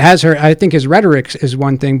think it has hurt. I think his rhetoric is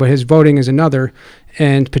one thing, but his voting is another.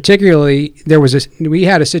 And particularly, we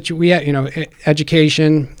had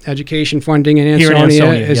education funding in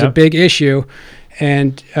Ansonia is a big issue,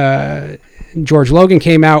 and George Logan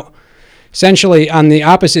came out essentially on the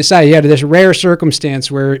opposite side. He had this rare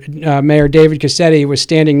circumstance where Mayor David Cassetti was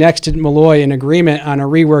standing next to Malloy in agreement on a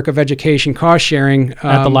rework of education cost sharing.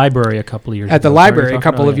 At the library a couple of years ago. At the library a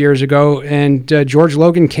couple of years ago. And George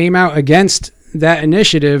Logan came out against that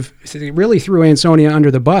initiative, really threw Ansonia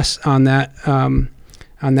under the bus on that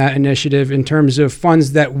initiative in terms of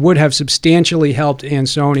funds that would have substantially helped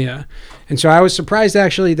Ansonia. And so I was surprised,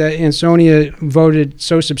 actually, that Ansonia voted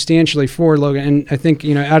so substantially for Logan. And I think,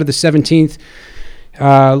 out of the 17th,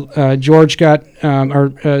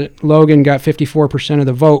 Logan got 54% of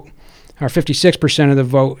the vote, or 56% of the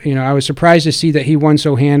vote. I was surprised to see that he won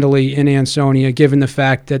so handily in Ansonia, given the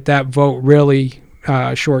fact that vote really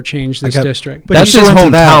shortchanged this district. But that's his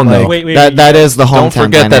hometown, though. That is the hometown. Don't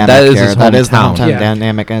forget dynamic that is here. his That is the hometown. hometown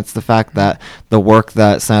dynamic, and it's the fact that the work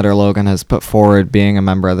that Senator Logan has put forward, being a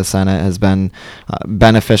member of the Senate, has been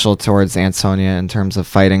beneficial towards Ansonia in terms of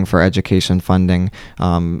fighting for education funding.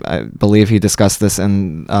 I believe he discussed this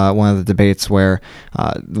in one of the debates where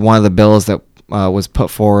one of the bills that was put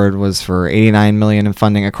forward was for $89 million in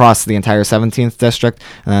funding across the entire 17th district,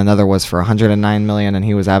 and another was for $109 million, and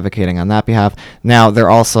he was advocating on that behalf. Now, there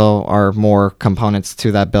also are more components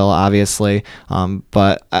to that bill, obviously,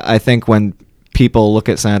 but I think when people look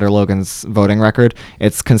at Senator Logan's voting record,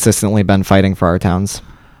 it's consistently been fighting for our towns.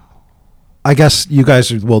 I guess you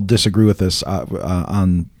guys will disagree with this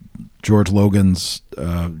on George Logan's,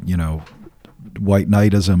 white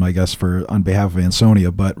knightism, I guess, on behalf of Ansonia.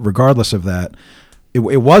 But regardless of that, it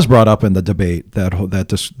was brought up in the debate that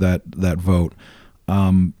vote.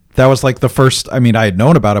 That was like the first. I mean, I had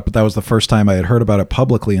known about it, but that was the first time I had heard about it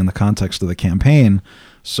publicly in the context of the campaign.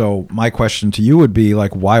 So my question to you would be,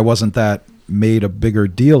 like, why wasn't that made a bigger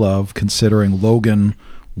deal of, considering Logan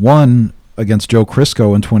won against Joe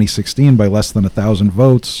Crisco in 2016 by less than 1,000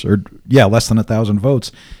 votes, less than 1,000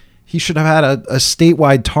 votes. He should have had a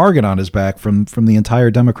statewide target on his back from the entire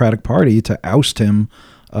Democratic Party to oust him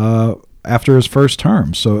after his first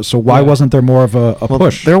term. So why wasn't there more of a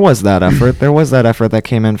push? There was that effort. There was that effort that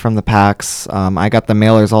came in from the PACs. I got the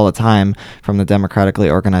mailers all the time from the democratically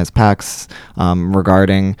organized PACs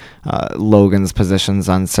regarding Logan's positions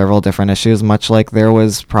on several different issues, much like there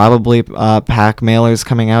was probably PAC mailers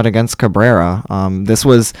coming out against Cabrera.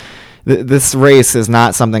 This race is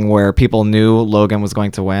not something where people knew Logan was going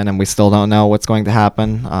to win, and we still don't know what's going to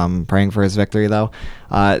happen. Praying for his victory, though.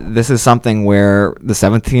 This is something where the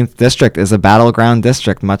 17th district is a battleground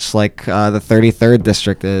district, much like the 33rd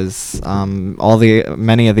district is.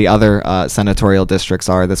 Many of the other senatorial districts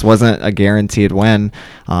are. This wasn't a guaranteed win.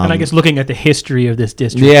 And I guess looking at the history of this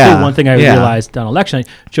district, Yeah, too, one thing I yeah. realized on election night,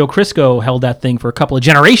 Joe Crisco held that thing for a couple of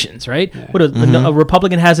generations, right? Mm-hmm. A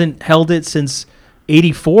Republican hasn't held it since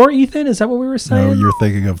 84, Ethan? Is that what we were saying? No, you're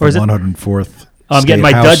thinking of the Or is it- 104th. I'm getting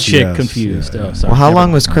my State dud House. chick Yes, confused. yeah, Oh, yeah. sorry. Well, how Never long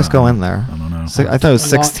mind. was Crisco in there? I don't know. I thought it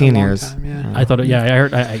was A long 16 years. time, yeah. I thought, I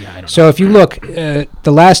heard, I don't know. So if you look, the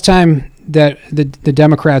last time that the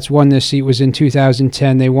Democrats won this seat was in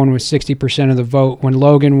 2010. They won with 60% of the vote. When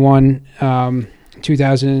Logan won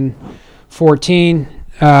 2014,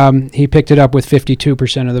 he picked it up with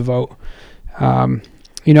 52% of the vote.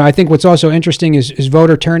 I think what's also interesting is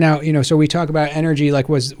voter turnout. So we talk about energy, like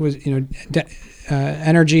was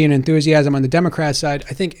energy and enthusiasm on the Democrat side.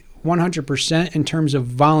 I think 100% in terms of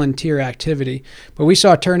volunteer activity, but we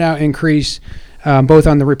saw turnout increase both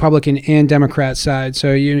on the Republican and Democrat side.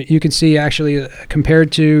 So you can see actually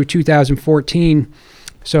compared to 2014.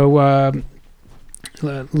 So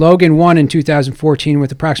Logan won in 2014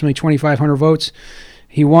 with approximately 2,500 votes.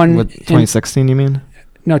 He won What, 2016, you mean?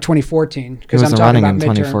 No, 2014, because I'm wasn't talking running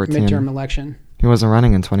about in 2014. midterm election. He wasn't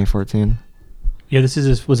running in 2014. Yeah, this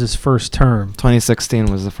was his first term. 2016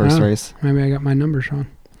 was the first Oh. race. Maybe I got my numbers wrong.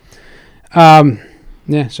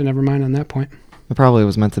 Yeah, so never mind on that point. It probably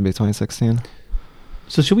was meant to be 2016.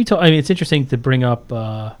 So should we talk? I mean, it's interesting to bring up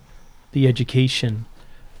the education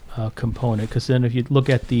component, because then if you look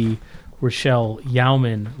at the Rochelle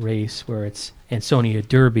Yauman race, where it's Ansonia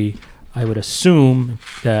Derby, I would assume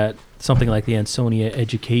that something like the Ansonia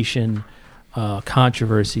education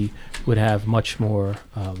controversy would have much more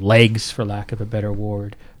legs, for lack of a better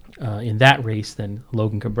word, in that race than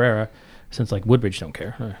Logan Cabrera, since like Woodbridge don't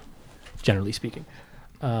care, generally speaking.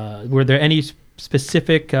 Were there any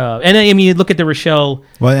specific? And I mean, look at the Rochelle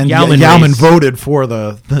Yauman race. voted for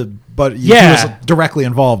but he Yeah. was directly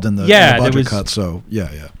involved in the Yeah, there budget was- cut. So yeah.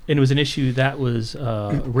 And it was an issue that was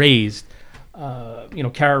raised.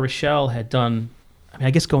 Cara Rochelle had done. I mean,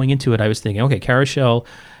 I guess going into it, I was thinking, okay, Cara Rochelle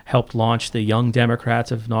helped launch the Young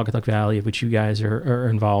Democrats of Naugatuck Valley, of which you guys are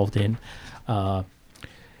involved in.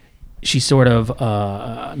 She sort of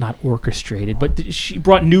not orchestrated, but she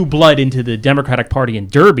brought new blood into the Democratic Party in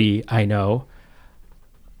Derby. I know.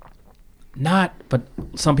 But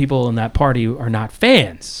some people in that party are not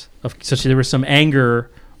fans of. So there was some anger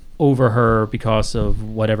over her because of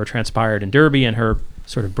whatever transpired in Derby and her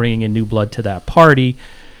sort of bringing in new blood to that party.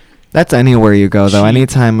 That's anywhere you go, though. She-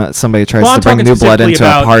 Anytime somebody tries Well, I'm to bring talking new blood specifically into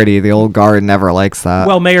about- a party, the old guard never likes that.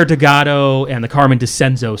 Well, Mayor Delgado and the Carmen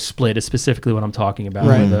DeCenzo split is specifically what I'm talking about.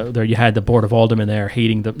 Right. There you had the Board of Aldermen there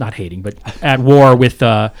not hating, but at war with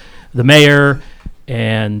the mayor.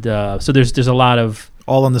 And so there's a lot of,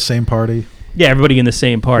 All in the same party. everybody in the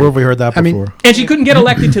same party. Where have we heard that I mean- before? And she couldn't get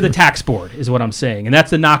elected to the tax board, is what I'm saying. And that's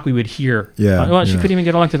the knock we would hear. Yeah, Well, she yeah. couldn't even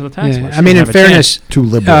get elected to the tax Yeah, board. She I mean, in didn't have a chance. fairness, Too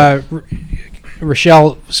liberal.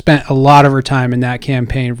 Rochelle spent a lot of her time in that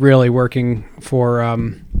campaign really working for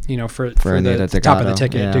for Anita the top of the Delgado,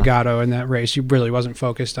 ticket, yeah. Delgado in that race. She really wasn't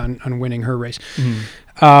focused on winning her race. And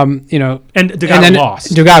Delgado then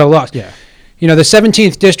lost. Delgado lost. Yeah. The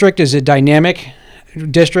 17th district is a dynamic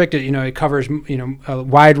district. It covers a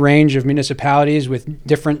wide range of municipalities with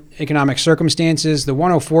different economic circumstances. The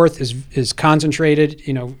 104th is concentrated,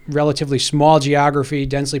 relatively small geography,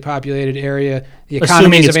 densely populated area. The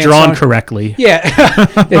Assuming economies it's of drawn Ansonia- correctly.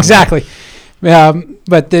 Yeah, exactly.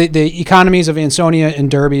 But the economies of Ansonia and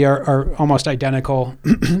Derby are almost identical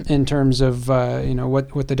in terms of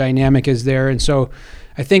what the dynamic is there, and so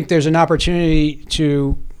I think there's an opportunity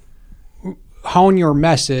to hone your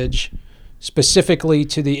message specifically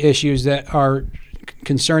to the issues that are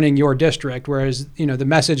concerning your district, whereas the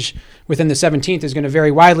message within the 17th is going to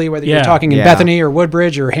vary widely, whether you're Yeah. talking in Yeah. Bethany or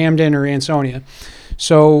Woodbridge or Hamden or Ansonia.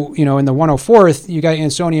 So in the 104th, you got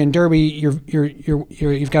Ansonia and Derby.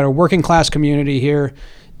 You've got a working class community here.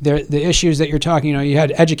 The issues that you're talking, you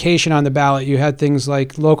had education on the ballot. You had things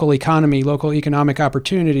like local economy, local economic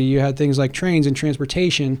opportunity. You had things like trains and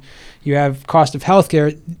transportation. You have cost of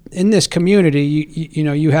healthcare. In this community,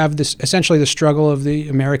 you have this essentially the struggle of the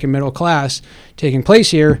American middle class taking place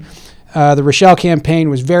here. The Rochelle campaign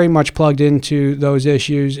was very much plugged into those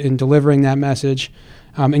issues in delivering that message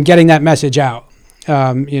and getting that message out.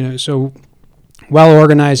 So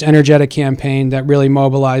well-organized, energetic campaign that really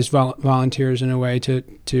mobilized volunteers in a way to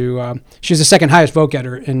she's the second highest vote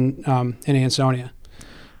getter in Ansonia.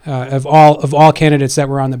 Of all candidates that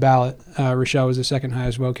were on the ballot, Rochelle was the second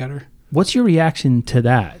highest vote getter. What's your reaction to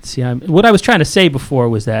that? See, what I was trying to say before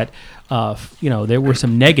was that, there were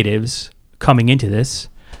some negatives coming into this,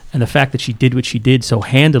 and the fact that she did what she did so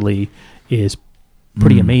handily is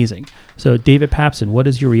pretty amazing. So, David Papson, what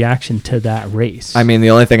is your reaction to that race? I mean, the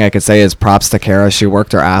only thing I could say is props to Kara. She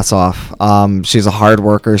worked her ass off. She's a hard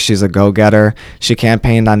worker. She's a go-getter. She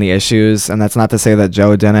campaigned on the issues, and that's not to say that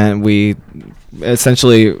Joe didn't. We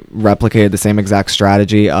essentially replicated the same exact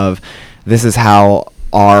strategy of this is how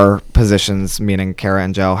our positions, meaning Kara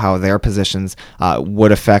and Joe, how their positions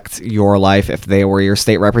would affect your life if they were your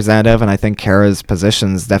state representative. And I think Kara's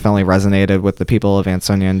positions definitely resonated with the people of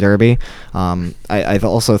Ansonia and Derby. I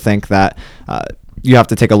also think that you have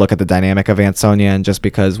to take a look at the dynamic of Ansonia, and just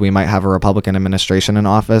because we might have a Republican administration in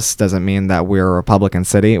office doesn't mean that we're a Republican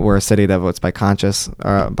city. We're a city that votes by conscience,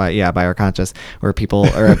 by our conscience. We're people,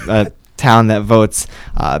 or a town that votes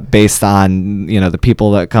based on the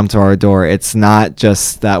people that come to our door. It's not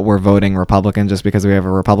just that we're voting Republican just because we have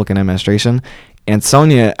a Republican administration.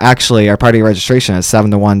 Ansonia, actually, our party registration is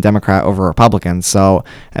 7-1 Democrat over Republican. So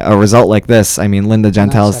a result like this, I mean, Linda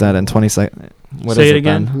Gentile's dead in 20 seconds. Say it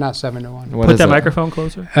again. Then? Not 7-1. Put that microphone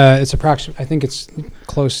closer. It's approximately. I think it's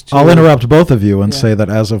close to. I'll interrupt both of you and say that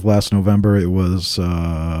as of last November, it was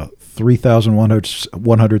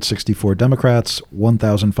 3,164 Democrats,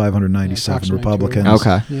 1,597 Republicans.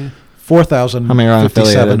 Okay. Yeah.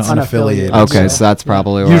 4,057 unaffiliated. Okay, so that's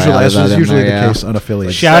probably where usually, I as is usually the there, case,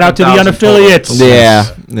 unaffiliated. Shout out to the unaffiliates.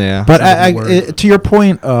 Yeah. But to your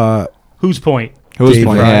point, Whose point? Whose David,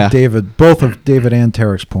 point? Yeah. David, both of David and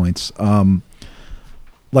Tarek's points.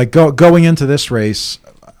 Going into this race,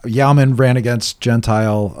 Yauman ran against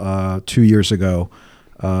Gentile 2 years ago.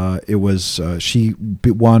 It was she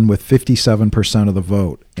won with 57% of the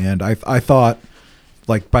vote, and I thought,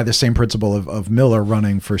 like, by the same principle of Miller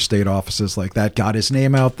running for state offices, like that got his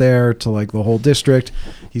name out there to like the whole district.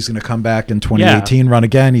 He's going to come back in 2018, run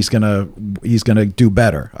again. He's gonna do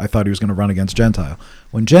better. I thought he was going to run against Gentile.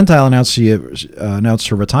 When Gentile announced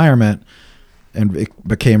her retirement, and it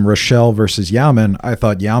became Rochelle versus Yauman, I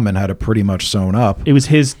thought Yauman had it pretty much sewn up. It was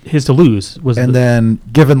his to lose. Then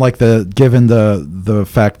given the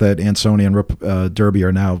fact that Ansonia and Derby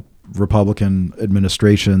are now Republican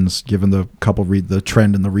administrations, given the the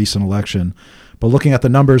trend in the recent election, but looking at the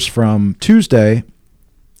numbers from Tuesday,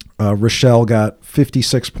 Rochelle got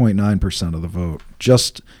 56.9% of the vote,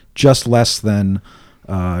 just less than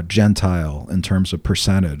Gentile in terms of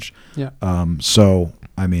percentage. Yeah. So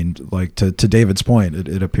I mean, like to David's point,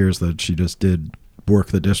 it appears that she just did work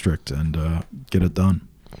the district and get it done.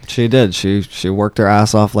 She did. She worked her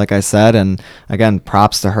ass off, like I said, and again,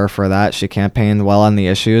 props to her for that. She campaigned well on the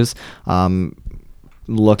issues. Do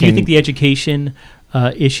you think the education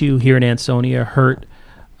issue here in Ansonia hurt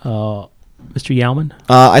Mr. Yauman?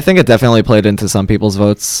 I think it definitely played into some people's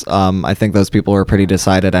votes. I think those people were pretty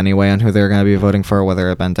decided anyway on who they were going to be voting for, whether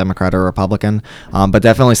it been Democrat or Republican. But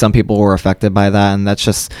definitely some people were affected by that, and that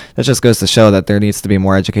just goes to show that there needs to be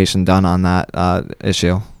more education done on that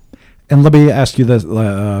issue. And let me ask you this,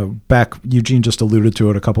 back, Eugene just alluded to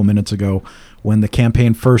it a couple minutes ago. When the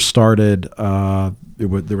campaign first started, there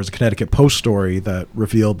was a Connecticut Post story that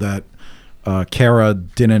revealed that Kara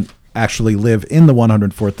didn't actually live in the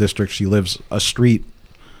 104th district. She lives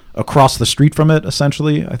across the street from it,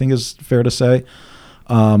 essentially, I think is fair to say.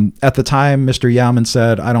 At the time, Mr. Yauman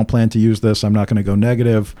said, I don't plan to use this. I'm not going to go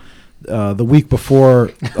negative. The week before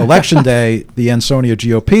Election Day, the Ansonia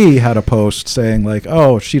GOP had a post saying, like,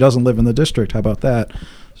 oh, she doesn't live in the district. How about that?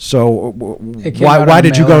 So why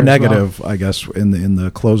did you go negative, I guess, in the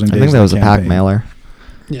closing days? I think that was a campaign? PAC mailer.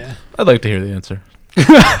 Yeah. I'd like to hear the answer.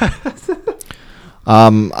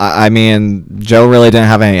 I mean, Joe really didn't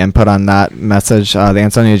have any input on that message. The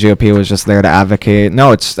Ansonia GOP was just there to advocate.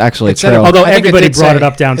 No, it's actually true. Although I think everybody it did brought say- it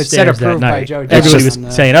up it said downstairs that approved by night. Joe Everybody Jackson.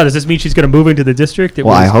 was saying, "Oh, does this mean she's going to move into the district?"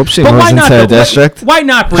 Well, I hope she But moves why not into the go- district. Why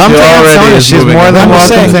not bring Come it to up? already Ansonia. is She's moving more into than the welcome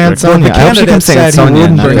to district. Ansonia. The I hope she candidate comes to said he Ansonia.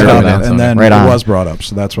 wouldn't not bring it Derby, up, Ansonia. and then Right it on. was brought up.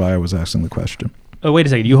 So that's why I was asking the question. Oh, wait a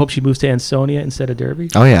second. You hope she moves to Ansonia instead of Derby?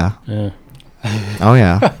 Oh yeah. Yeah. Oh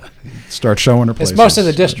yeah. Start showing her It's places. most of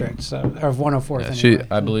the districts of 104th. Yeah, anyway.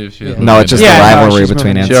 I believe she. Yeah. No, it's just Yeah, a no, rivalry she's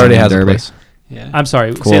between moving. She Ansonia already and has a Derby. place. Yeah. I'm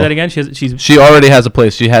sorry. Cool. Say that again. She's She already has a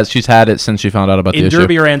place. She's had it since she found out about in the issue.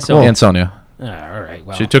 Derby or Ansonia? Ansonia. Ah, all right.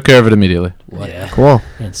 Well, She took care of it immediately. yeah. Cool.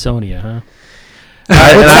 Ansonia, huh?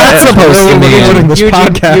 That's supposed to mean? This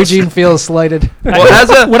podcast. Eugene feels slighted.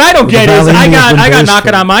 Well, what I don't get is Valley I News got been very knocking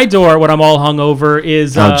strong. on my door when I'm all hungover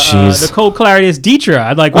is jeez. Nicole Clarius Dietra.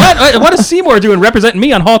 I'm like, what is Seymour doing representing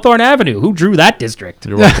me on Hawthorne Avenue? Who drew that district?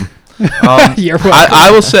 You're welcome. You're welcome. I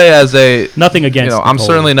will say, as a Nothing against. I'm Nicole.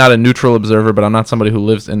 certainly not a neutral observer, but I'm not somebody who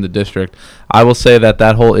lives in the district. I will say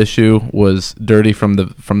that whole issue was dirty from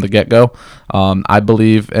the get go. I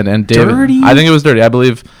believe, and David, Dirty? I think it was dirty. I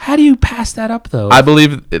believe How do you pass that up though? I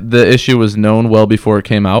believe the issue was known well before it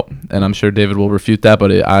came out, and I'm sure David will refute that.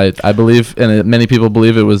 But I believe, and many people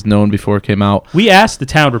believe, it was known before it came out. we asked the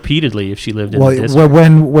town repeatedly if she lived in the Well, district.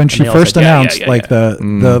 when she they all first said, yeah, announced yeah, like yeah.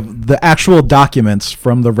 the actual documents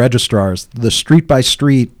from the registrars, the street by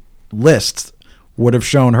street lists would have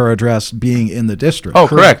shown her address being in the district. Oh,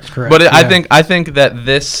 correct. correct, But yeah. I think that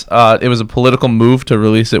this it was a political move to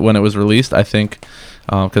release it when it was released. I think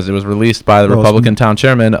because it was released by the Well, it was- Republican town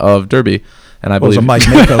chairman of Derby, and I It was believe a Mike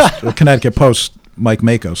Mako, a Connecticut Post Mike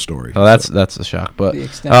Mako story. Oh, that's a shock. But The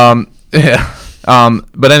extent. yeah.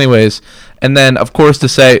 But anyways, and then of course to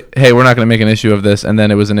say, hey, we're not going to make an issue of this, and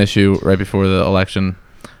then it was an issue right before the election.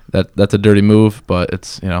 That's a dirty move, but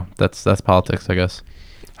it's that's politics, I guess.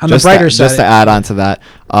 On the brighter side, just to add on to that,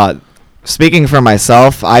 speaking for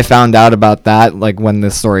myself, I found out about that like when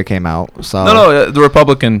this story came out. So No, the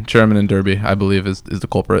Republican chairman in Derby, I believe, is the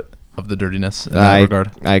culprit of the dirtiness in that regard.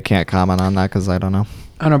 I can't comment on that because I don't know.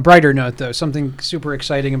 on a brighter note, though, something super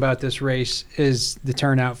exciting about this race is the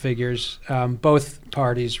turnout figures. Both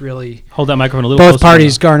parties really, Hold that microphone a little. both closer.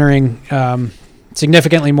 parties garnering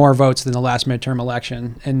significantly more votes than the last midterm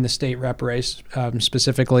election in the state rep race,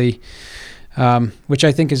 specifically, which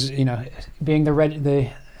I think is being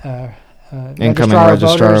the Incoming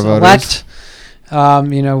registrar of voters. elect.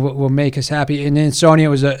 Will make us happy. And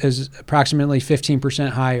Ansonia is approximately 15%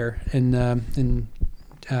 higher in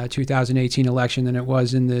 2018 election than it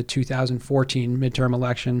was in the 2014 midterm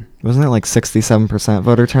election. Wasn't it like 67%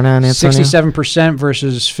 voter turnout in Ansonia? 67%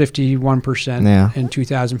 versus 51% Yeah. in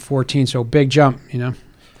 2014. So big jump,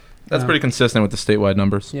 That's pretty consistent with the statewide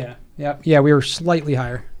numbers. Yeah. We were slightly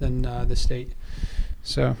higher than the state.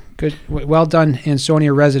 So good. Well done,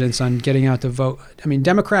 Ansonia residents, on getting out to vote. I mean,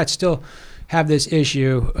 Democrats still have this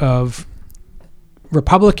issue of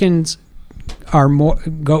Republicans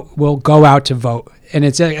will go out to vote, and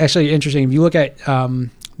it's actually interesting if you look at the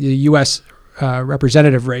U.S.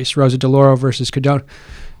 Representative race, Rosa DeLauro versus Cadena.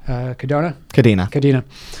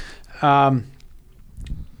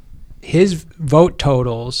 His vote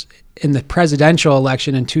totals in the presidential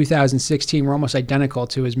election in 2016 were almost identical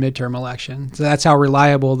to his midterm election. So that's how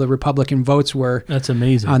reliable the Republican votes were That's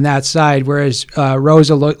amazing. on that side. Whereas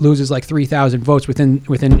Rosa loses like 3,000 votes within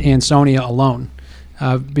Ansonia alone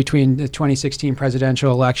between the 2016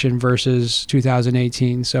 presidential election versus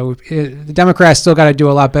 2018. So the Democrats still got to do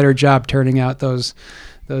a lot better job turning out those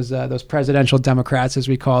presidential Democrats, as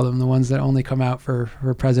we call them, the ones that only come out for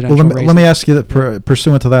presidential Well, races. let me ask you that.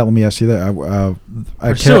 Pursuant to that, let me ask you that.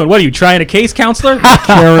 Pursuing, what are you trying a case, counselor?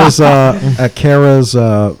 At Kara's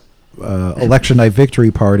election night victory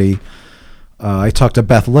party, I talked to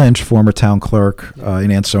Beth Lynch, former town clerk in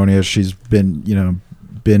Ansonia. She's been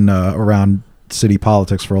around city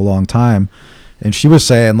politics for a long time, and she was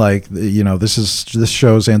saying this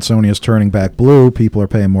shows Ansonia's turning back blue. People are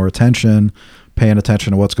paying more attention,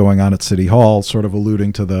 to what's going on at City Hall, sort of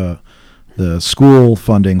alluding to the school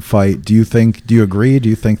funding fight. Do you agree? Do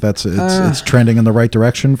you think it's trending in the right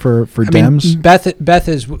direction for Dems? Beth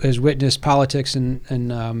has witnessed politics in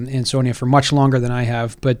Ansonia for much longer than I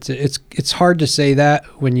have, but it's hard to say that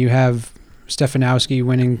when you have Stefanowski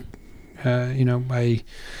winning, by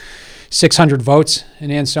 600 votes in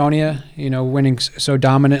Ansonia, winning so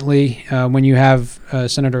dominantly. When you have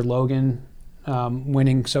Senator Logan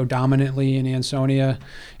winning so dominantly in Ansonia,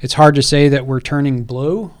 it's hard to say that we're turning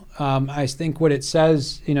blue. I think what it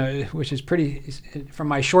says, which is pretty, from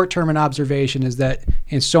my short-term observation, is that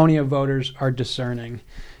Ansonia voters are discerning,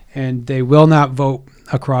 and they will not vote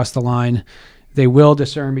across the line. They will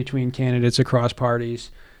discern between candidates across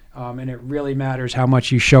parties, and it really matters how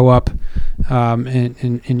much you show up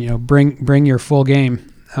and bring your full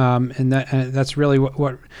game. And that's really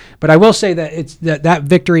what. But I will say that it's that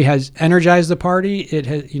victory has energized the party. It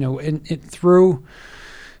has,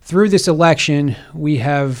 through this election, we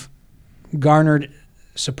have garnered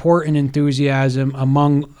support and enthusiasm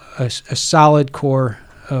among a solid core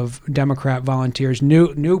of Democrat volunteers,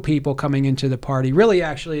 new people coming into the party. Really,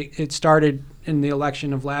 actually, it started in the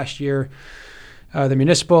election of last year, the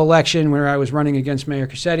municipal election, where I was running against Mayor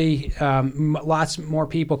Cassetti. Lots more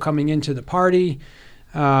people coming into the party.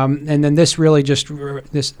 And then this really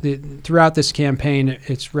throughout this campaign,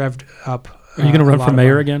 it's revved up Are you going to a run lot for of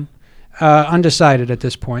mayor our- again? Undecided at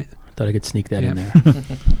this point. Thought I could sneak that in Yeah. there.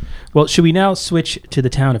 Well, should we now switch to the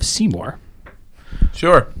town of Seymour?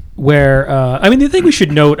 Sure. Where the thing we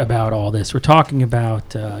should note about all this, we're talking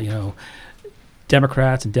about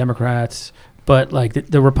Democrats, but like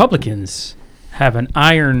the Republicans have an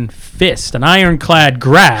iron fist, an ironclad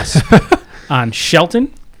grasp on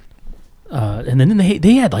Shelton, and then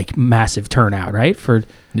they had like massive turnout, right? For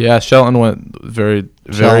Yeah, Shelton went very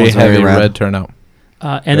Shelton's very heavy red. red turnout.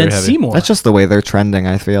 and Very then heavy. Seymour. That's just the way they're trending,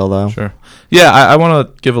 I feel, though. Sure. Yeah, I want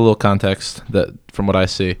to give a little context that from what I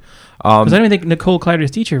see. Because I don't even think Nicole Kleider's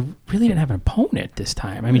teacher really didn't have an opponent this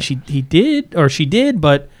time. I mean, she did,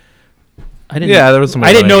 but I didn't. Yeah, there was some.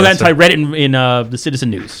 I didn't know that against until I her. read it in the Citizen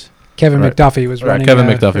News. Kevin Right. McDuffie was Right, running. Kevin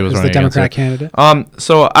McDuffie was as running the against Democrat her. candidate.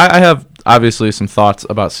 So I have obviously some thoughts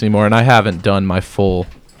about Seymour, and I haven't done my full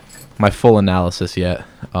analysis yet.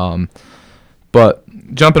 But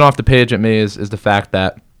jumping off the page at me is the fact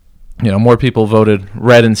that more people voted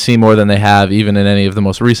red in Seymour than they have even in any of the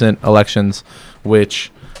most recent elections,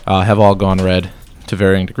 which have all gone red to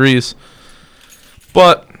varying degrees.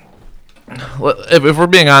 But if we're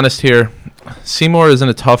being honest here, Seymour is in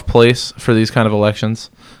a tough place for these kind of elections.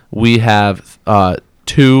 We have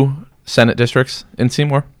 2 Senate districts in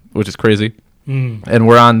Seymour, which is crazy. And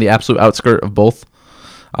we're on the absolute outskirt of both.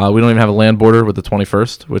 We don't even have a land border with the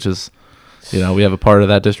 21st, which is, we have a part of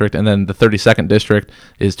that district. And then the 32nd district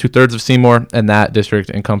is 2/3 of Seymour, and that district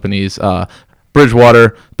encompasses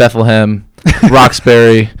Bridgewater, Bethlehem,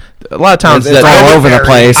 Roxbury, a lot of towns It's that all over the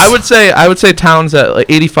place. I would say towns that like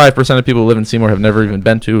 85% of people who live in Seymour have never even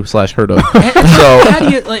been to / heard of. So How do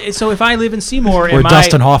you so if I live in Seymour, Where am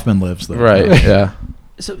Dustin Hoffman lives, though. right, yeah.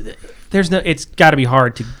 So there's no. It's got to be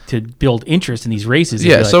hard to build interest in these races.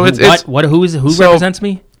 Yeah, You're so like, it's- who so- represents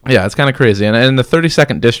me? Yeah, it's kind of crazy. And the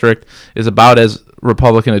 32nd district is about as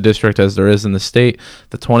Republican a district as there is in the state.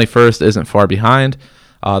 The 21st isn't far behind.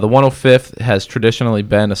 The 105th has traditionally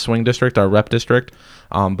been a swing district, our rep district.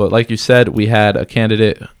 But like you said, we had a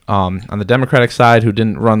candidate on the Democratic side who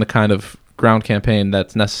didn't run the kind of ground campaign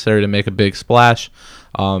that's necessary to make a big splash.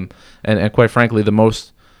 And quite frankly, the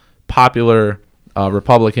most popular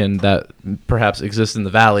Republican that perhaps exists in the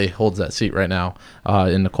Valley holds that seat right now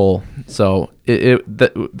in Nicole. So the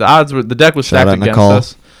odds were, the deck was Shout stacked out against Nicole.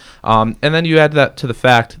 us. And then you add that to the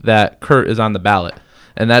fact that Kurt is on the ballot,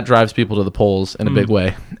 and that drives people to the polls in a big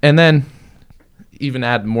way. And then even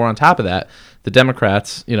add more on top of that, the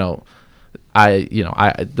Democrats, the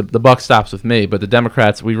buck stops with me, but the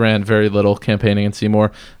Democrats, we ran very little campaigning in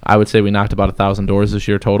Seymour. I would say we knocked about 1,000 doors this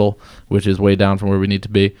year total, which is way down from where we need to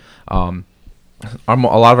be. A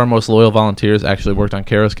lot of our most loyal volunteers actually worked on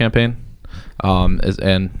Kara's campaign.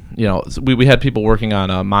 We had people working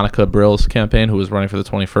on Monica Brill's campaign, who was running for the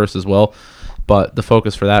 21st as well. But the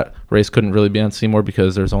focus for that race couldn't really be on Seymour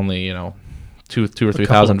because there's only, 2 or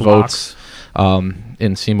 3,000 votes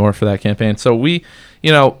in Seymour for that campaign. So we,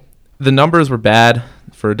 the numbers were bad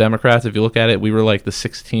for Democrats. If you look at it, we were like the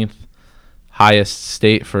 16th highest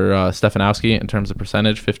state for Stefanowski in terms of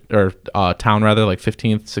percentage, town rather, like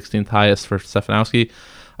 15th, 16th highest for Stefanowski.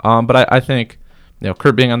 But I think,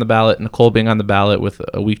 Kurt being on the ballot, Nicole being on the ballot with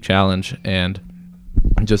a weak challenge, and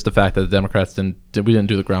just the fact that the Democrats we didn't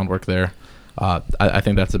do the groundwork there. I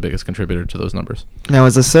think that's the biggest contributor to those numbers. Now,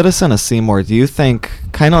 as a citizen of Seymour, do you think,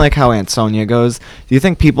 kind of like how Ansonia goes, do you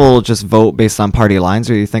think people just vote based on party lines,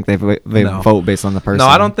 or do you think they No. vote based on the person? No,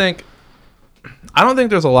 I don't think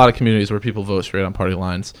there's a lot of communities where people vote straight on party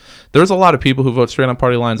lines. There's a lot of people who vote straight on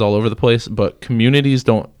party lines all over the place, but communities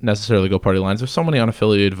don't necessarily go party lines. There's so many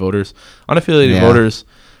unaffiliated voters. Unaffiliated Yeah. voters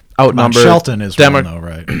outnumber Shelton is one, though,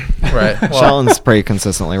 right? Right. Well, Shelton's pretty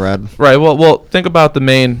consistently red. right. Well, think about the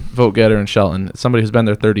main vote getter in Shelton. It's somebody who's been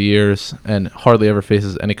there 30 years and hardly ever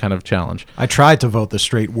faces any kind of challenge. I tried to vote the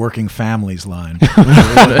straight working families line.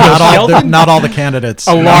 not all the candidates.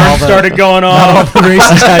 Alarm not all the- started going Not all off. the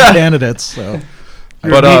races had candidates. So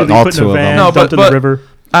But Immediately all put in two a of them. van, No, dumped in but- the river.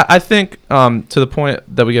 I think to the point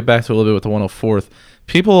that we get back to a little bit with the 104th,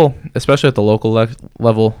 people, especially at the local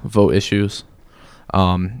level, vote issues.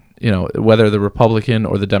 Whether the Republican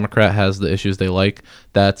or the Democrat has the issues they like,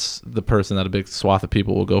 that's the person that a big swath of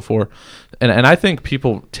people will go for. And I think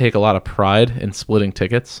people take a lot of pride in splitting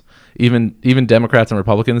tickets. Even Democrats and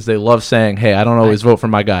Republicans, they love saying, "Hey, I don't always vote for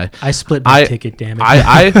my guy." I split my ticket, damn it.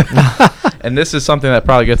 I and this is something that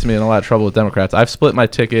probably gets me in a lot of trouble with Democrats. I've split my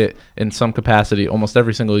ticket in some capacity almost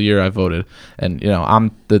every single year I've voted, and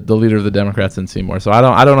I'm the leader of the Democrats in Seymour, so I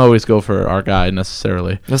don't always go for our guy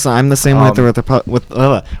necessarily. Listen, I'm the same way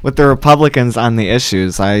with the Republicans on the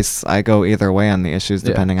issues. I go either way on the issues Yeah.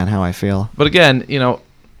 depending on how I feel. But again,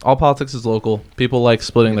 All politics is local. People like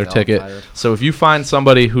splitting their It's all ticket. tired. So if you find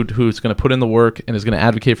somebody who's going to put in the work and is going to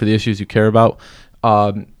advocate for the issues you care about,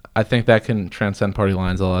 I think that can transcend party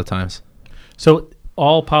lines a lot of times. So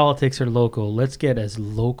all politics are local. Let's get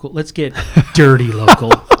dirty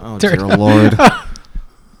local. Oh, dear Lord.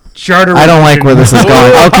 Charter. I don't like where this is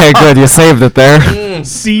going. Okay, good. You saved it there.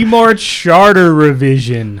 Seymour charter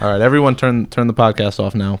revision. All right, everyone turn the podcast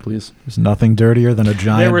off now, please. There's nothing dirtier than a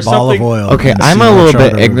giant was ball of something- oil. Okay, in the I'm a Seymour little bit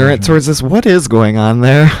Charter ignorant revision. towards this. What is going on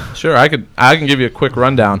there? Sure, I can give you a quick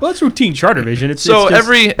rundown. Well, it's routine charter revision. It's So it's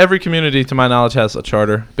just- every community, to my knowledge, has a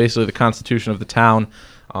charter, basically the constitution of the town.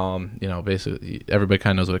 Basically everybody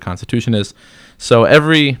kind of knows what a constitution is. So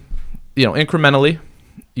incrementally,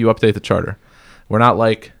 you update the charter. We're not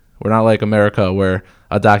like America, where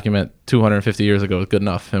a document 250 years ago is good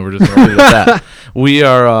enough, and we're just going to leave it at that. We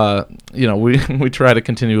are, we try to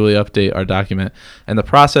continually update our document, and the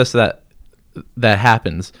process that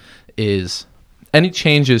happens is any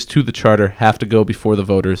changes to the charter have to go before the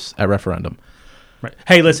voters at referendum. Right.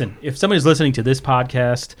 Hey, listen, if somebody's listening to this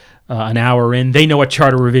podcast an hour in, they know what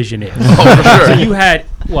charter revision is. Oh, for sure. So you had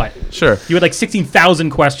what? Sure. You had like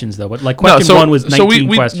 16,000 questions, though. But like question one was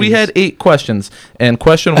 19 questions. We had 8 questions, and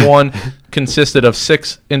question 1 consisted of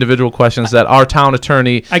 6 individual questions that our town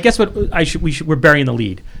attorney. I guess we're burying the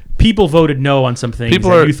lead. People voted no on some things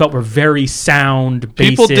that you thought were very sound,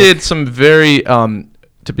 basic. People did some very,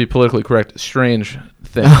 to be politically correct, strange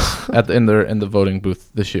things in the voting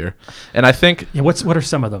booth this year, and I think. Yeah, what are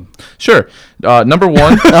some of them? Sure. Number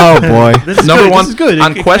 1. Oh, boy. Number one. This is good.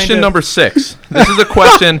 On question number 6. This is a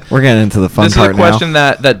question. We're getting into the fun This is part a question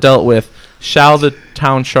that dealt with: shall the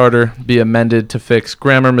town charter be amended to fix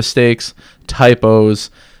grammar mistakes,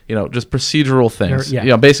 typos, just procedural things?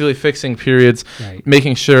 Yeah. Basically fixing periods, Right.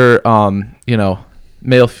 making sure,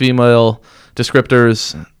 male, female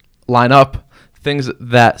descriptors line up, things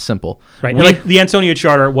that simple. Right. Like the Ansonia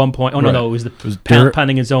Charter at one point. Oh, Right. no, it was the dirt.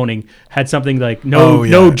 Planning and Zoning had something like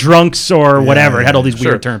no drunks or whatever. It had all these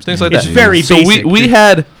Sure, weird terms. things like it's that. very So basic. we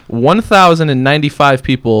had 1,095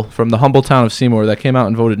 people from the humble town of Seymour that came out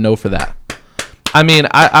and voted no for that. I mean,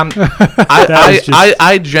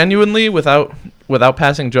 I genuinely, without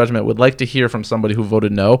passing judgment, would like to hear from somebody who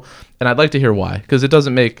voted no, and I'd like to hear why, because it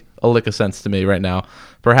doesn't make a lick of sense to me right now.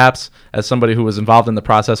 Perhaps as somebody who was involved in the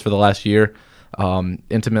process for the last year,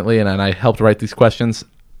 intimately, and I helped write these questions,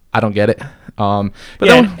 I don't get it. But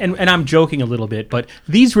yeah, and I'm joking a little bit, but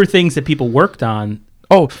these were things that people worked on.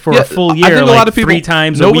 For yeah, a full I year, think like a lot of people, 3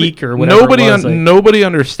 times a week or whatever. Nobody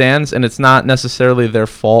understands, and it's not necessarily their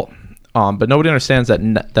fault. But nobody understands that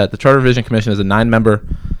the Charter Revision Commission is a 9-member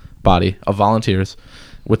body of volunteers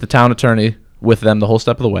with the town attorney with them the whole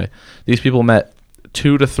step of the way. These people met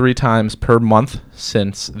 2 to 3 times per month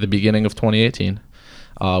since the beginning of 2018,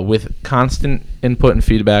 with constant input and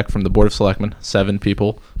feedback from the Board of Selectmen, 7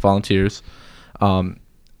 people, volunteers,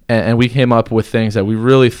 and we came up with things that we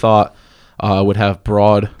really thought would have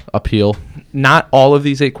broad appeal. Not all of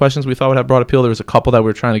these 8 questions we thought would have broad appeal. There was a couple that we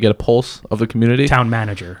were trying to get a pulse of the community. Town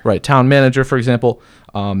manager. Right, town manager, for example.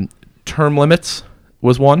 Term limits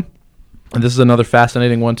was one, and this is another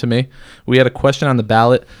fascinating one to me. We had a question on the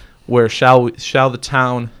ballot where shall the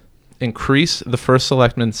town increase the first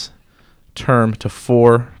selectman's term to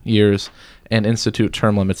 4 years and institute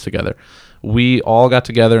term limits together. We all got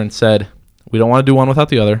together and said we don't want to do one without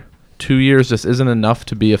the other. 2 years just isn't enough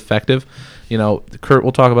to be effective. Kurt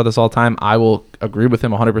will talk about this all the time. I will agree with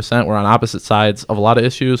him 100%. We're on opposite sides of a lot of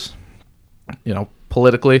issues,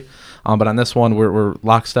 politically, but on this one we're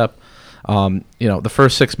lockstep. The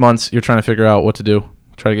first 6 months you're trying to figure out what to do,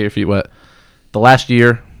 try to get your feet wet. The last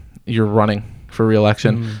year you're running for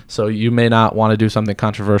re-election, so you may not want to do something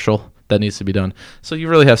controversial that needs to be done. So you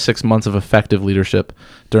really have 6 months of effective leadership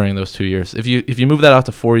during those 2 years. If you move that out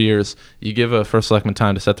to 4 years, you give a first selectman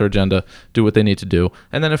time to set their agenda, do what they need to do,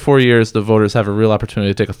 and then in 4 years, the voters have a real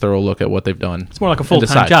opportunity to take a thorough look at what they've done. It's more like a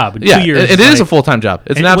full-time job. In Yeah, 2 years, it is a full-time job.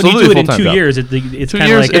 It's an absolutely when you do it full-time in 2 job. years, it's 2 kind of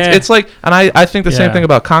years, like it's like, and I think the same Yeah. thing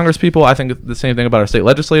about Congress people. I think the same thing about our state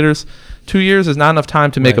legislators. 2 years is not enough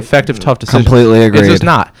time to make effective, tough decisions. Completely It's agreed. just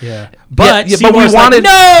not. Yeah. But But we Seymour's like, wanted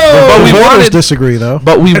no! But we The voters wanted disagree, though.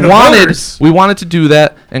 But we And the wanted voters. to do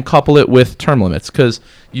that and couple it with term limits, because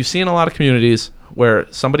you see in a lot of communities where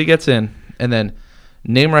somebody gets in and then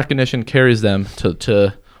name recognition carries them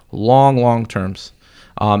to long terms,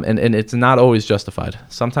 and it's not always justified.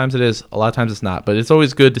 Sometimes it is, a lot of times it's not. But it's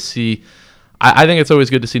always good to see I think it's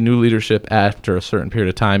always good to see new leadership after a certain period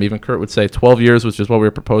of time. Even Kurt would say 12 years, which is what we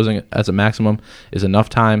were proposing as a maximum, is enough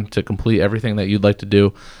time to complete everything that you'd like to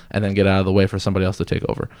do and then get out of the way for somebody else to take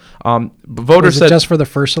over. But voters Was it said just for the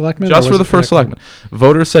first selectman? just or for was the it first that selectman.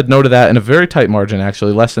 Voters said no to that in a very tight margin,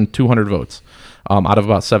 actually, less than 200 votes out of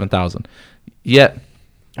about 7,000. Yet,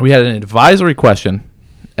 we had an advisory question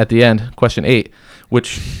at the end, question 8,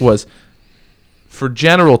 which was for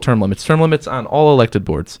general term limits on all elected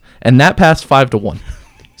boards, and that passed 5-1.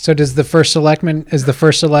 So does the first selectman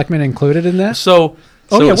included in that? So,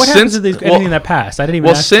 What happens to anything that passed? I didn't even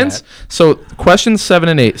ask that. So questions 7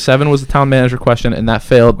 and 8. 7 was the town manager question, and that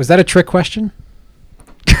failed. Was that a trick question?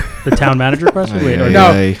 The town manager question? Wait, or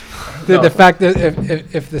No. The fact that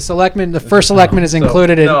if the first selectman is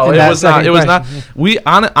included in it that was not. second It was question. not. We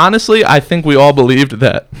honestly, I think we all believed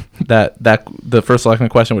that the first selectman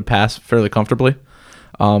question would pass fairly comfortably.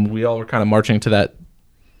 We all were kind of marching to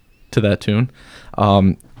that tune.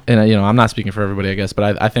 And I'm not speaking for everybody, I guess,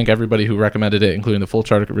 but I think everybody who recommended it, including the full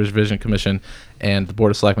Charter Revision Commission and the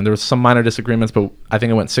Board of Selectmen, there was some minor disagreements, but I think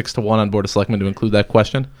it went 6-1 on Board of Selectmen to include that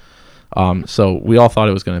question. So we all thought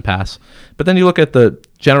it was going to pass. But then you look at the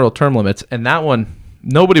general term limits, and that one,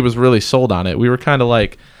 nobody was really sold on it. We were kind of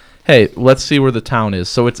like, hey, let's see where the town is.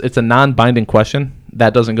 So it's a non-binding question.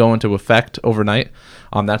 That doesn't go into effect overnight.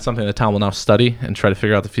 That's something the town will now study and try to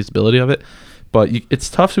figure out the feasibility of it. But it's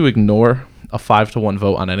tough to ignore a 5-1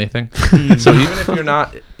 vote on anything. So even if you're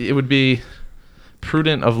not, it would be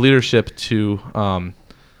prudent of leadership to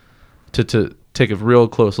take a real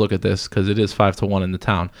close look at this, because it is 5-1 in the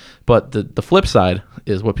town. But the flip side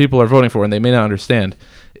is what people are voting for, and they may not understand,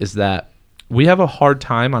 is that we have a hard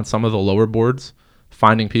time on some of the lower boards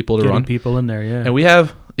finding people to Getting run. people in there, yeah. And we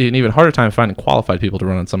have an even harder time finding qualified people to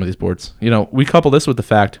run on some of these boards. We couple this with the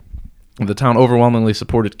fact that the town overwhelmingly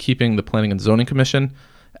supported keeping the Planning and Zoning Commission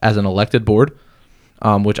as an elected board,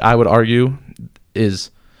 which I would argue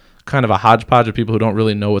is kind of a hodgepodge of people who don't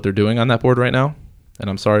really know what they're doing on that board right now. And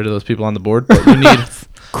I'm sorry to those people on the board, but you need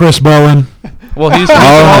Chris Bowen. Well, he's Oh,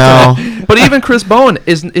 an alternate. But even Chris Bowen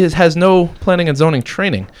has no planning and zoning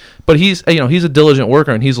training. But he's a diligent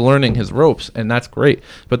worker, and he's learning his ropes, and that's great.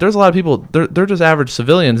 But there's a lot of people, they're just average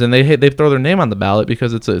civilians, and they throw their name on the ballot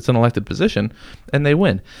because it's an elected position, and they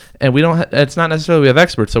win. And we don't. It's not necessarily we have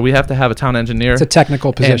experts, so we have to have a town engineer. It's a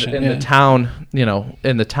technical position. And the town,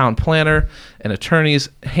 and the town planner and attorneys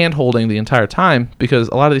hand-holding the entire time, because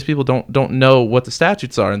a lot of these people don't know what the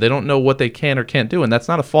statutes are, and they don't know what they can or can't do, and that's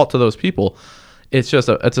not a fault to those people. It's just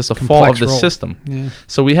a fault of the role. system. Yeah.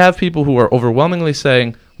 So we have people who are overwhelmingly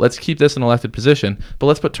saying, let's keep this an elected position, but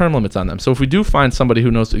let's put term limits on them. So if we do find somebody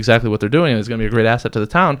who knows exactly what they're doing and is going to be a great asset to the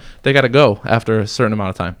town, they got to go after a certain amount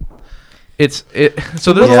of time.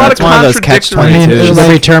 So there's a lot of it's one of those contradictory. catch-22s. There's going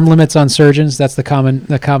to be term limits on surgeons. That's the common.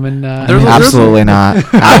 There's- Absolutely not.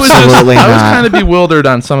 I was Absolutely kind not. of bewildered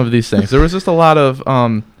on some of these things. There was just a lot of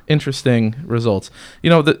interesting results.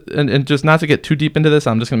 And just not to get too deep into this,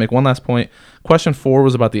 I'm just going to make one last point. Question 4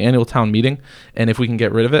 was about the annual town meeting and if we can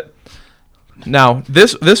get rid of it. Now,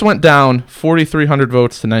 this went down 4,300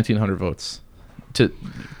 votes to 1,900 votes.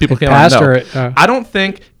 People came out passed no. I don't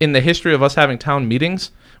think in the history of us having town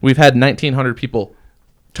meetings we've had 1,900 people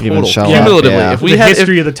Even total show up, cumulatively. yeah. If we The had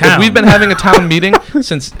history of the town. if we've been having a town meeting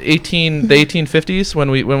since the 1850s when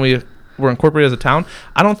we were incorporated as a town,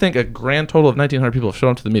 I don't think a grand total of 1,900 people have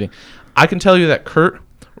shown up to the meeting. I can tell you that Kurt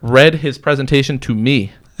read his presentation to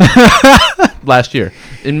me last year,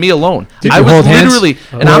 in me alone. Did I you was hold hands? literally,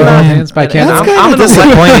 and Hold I'm not. hands by and candle? I'm, That's I'm kinda an elected,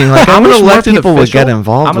 disappointing. Like, I I'm an wish more elected people would official. get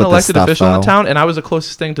involved I'm an with this elected stuff, official in the though. town, and I was the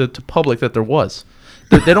closest thing to public that there was.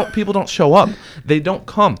 People don't show up. They don't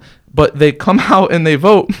come, but they come out and they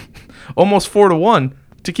vote almost 4-1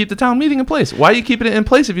 to keep the town meeting in place. Why are you keeping it in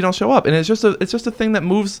place if you don't show up? And it's just a thing that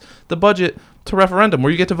moves the budget to referendum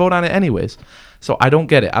where you get to vote on it anyways. So I don't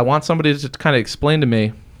get it. I want somebody to kind of explain to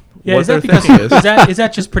me what their thinking is. Is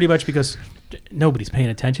that just pretty much because nobody's paying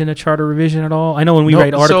attention to charter revision at all? I know when we No,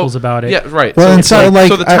 write articles about it. Yeah, right. Well, and it's so, like-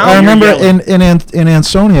 so the I town, you're remember yelling. in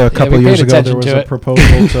Ansonia a couple we years paid ago there attention was to a it.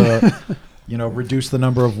 proposal to reduce the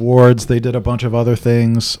number of wards. They did a bunch of other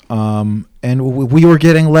things, and we were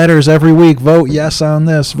getting letters every week: vote yes on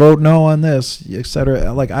this, vote no on this,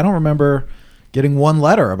 etc. Like, I don't remember getting one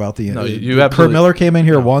letter about the. No, you Kurt absolutely- Miller came in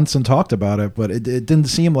here no. once and talked about it, but it didn't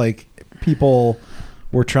seem like people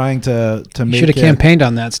were trying to You make should have it. campaigned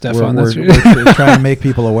on that, Stefan. We're trying to make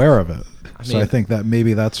people aware of it. So I mean, think that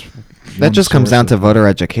maybe that's That one just comes source down of to it. voter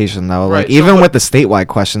education, though. Right, Like, so even what- with the statewide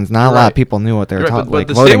questions, not a lot Right. of people knew what they were Right, but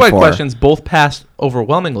the voting statewide for. questions both passed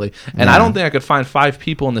overwhelmingly, and I Yeah. don't think I could find 5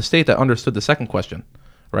 people in the state that understood the second question,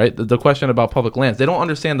 right? The question about public lands. They don't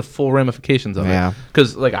understand the full ramifications of Yeah. it.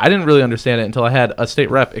 Because, like, I didn't really understand it until I had a state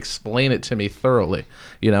rep explain it to me thoroughly,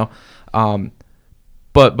 you know?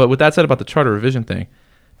 But with that said about the charter revision thing,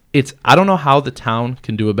 I don't know how the town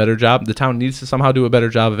can do a better job. The town needs to somehow do a better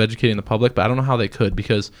job of educating the public, but I don't know how they could,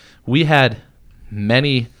 because we had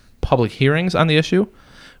many public hearings on the issue.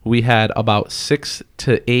 We had about 6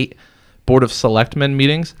 to 8 Board of Selectmen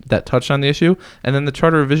meetings that touched on the issue. And then the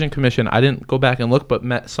Charter Revision Commission, I didn't go back and look, but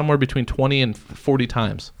met somewhere between 20 and 40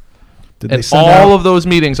 times. Did And they send all out, of those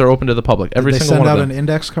meetings are open to the public. Every did they single send one out of an them.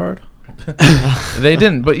 index card? They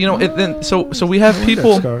didn't. But, you know, so we have people...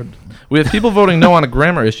 Index card. We have people voting no on a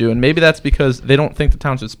grammar issue, and maybe that's because they don't think the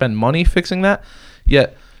town should spend money fixing that.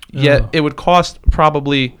 Yet it would cost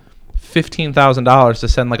probably $15,000 to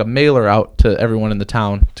send like a mailer out to everyone in the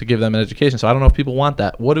town to give them an education. So I don't know if people want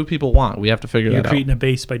that. What do people want? We have to figure You're that out. creating a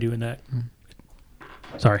base by doing that.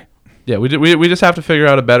 Sorry. Yeah, we just have to figure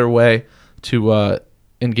out a better way to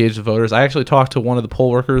engage the voters. I actually talked to one of the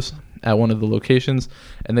poll workers at one of the locations,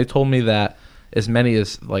 and they told me that as many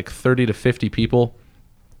as like 30 to 50 people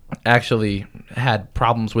actually had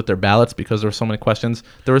problems with their ballots because there were so many questions.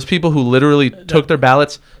 There was people who literally took their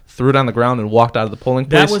ballots, threw it on the ground, and walked out of the polling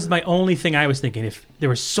place. That was my only thing I was thinking. If there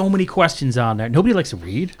were so many questions on there, nobody likes to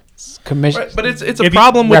read. Commission. Right, but it's a If you-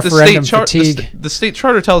 problem with the state Referendum charter. fatigue. The state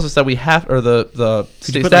charter tells us that we have, or the Could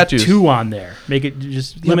state you put like statutes. 2 on there? Make it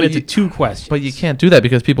just Yeah, limit but it to 2 questions. But you can't do that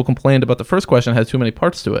because people complained about the first question has too many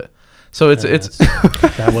parts to it. So it's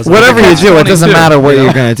that was Whatever you do, it doesn't 22, matter what you know?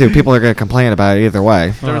 you're going to do. People are going to complain about it either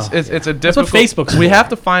way. it's a That's what difficult. Facebook's We for. have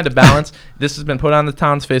to find a balance. This has been put on the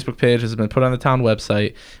town's Facebook page. This has been put on the town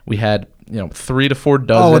website. We had 3 to 4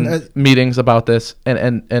 dozen and, meetings about this,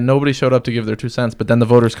 and nobody showed up to give their 2 cents. But then the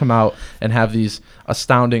voters come out and have these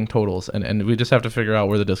astounding totals, and we just have to figure out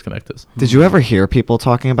where the disconnect is. Did you ever hear people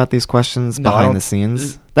talking about these questions No, I behind don't- the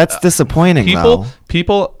scenes? That's disappointing, though.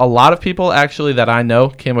 A lot of people actually that I know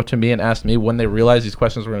came up to me and asked me when they realized these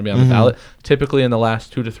questions were going to be on the ballot. Typically in the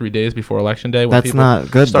last 2 to 3 days before election day, when That's people not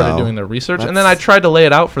good, started though. doing their research, and then That's- I tried to lay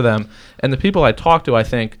it out for them. And the people I talked to, I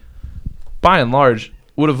think, by and large,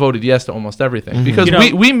 would have voted yes to almost everything because You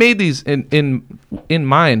know- we made these in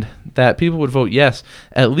mind that people would vote yes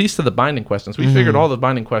at least to the binding questions. We figured all the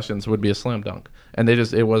binding questions would be a slam dunk, and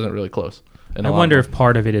it wasn't really close. in I a lot wonder of if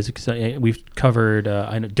part of it is 'cause, we've covered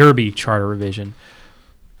I know Derby charter revision,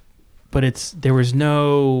 but there's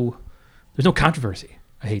no controversy.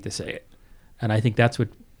 I hate to say it, and I think that's what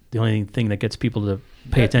the only thing that gets people to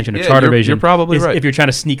pay attention to yeah, charter you're revision. probably is right. If you're trying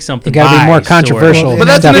to sneak something, It gotta be by, more sort of. controversial. But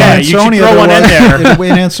that's stuff. an- Yeah, you should throw one in there.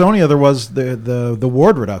 In Ansonia, there was the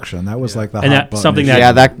ward reduction. That was like the And hot that's button something issue. that-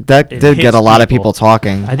 Yeah, that it did get hits a lot of people. people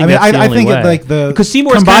talking. I think I mean, that's the I only think way. it, like the because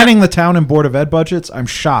Seymour's combining the town and board of ed budgets. I'm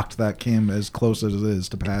shocked that came as close as it is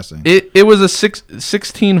to passing. it was a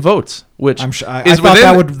 16 votes, which I is thought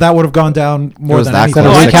within that would have gone down more was than that anything.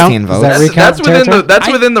 close? Is that a recount? 16 Is votes. that that's, recount that's within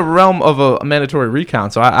territory? within the realm of a mandatory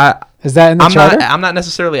recount. So Is that in the charter? I'm not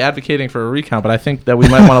necessarily advocating for a recount, but I think that we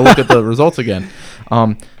might want to look at the results again.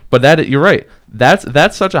 But you're right.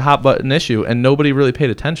 That's such a hot button issue, and nobody really paid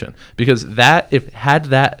attention because had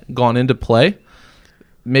that gone into play,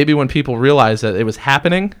 maybe when people realized that it was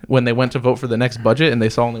happening when they went to vote for the next budget and they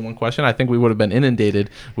saw only one question, I think we would have been inundated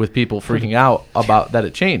with people freaking out about that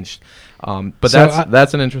it changed. But So,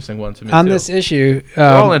 that's an interesting one to me On too. this issue,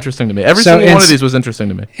 They're all interesting to me. Every so single one of it's- these was interesting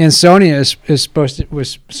to me. Ansonia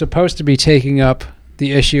was supposed to be taking up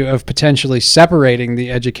the issue of potentially separating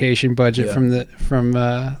the education budget Yeah.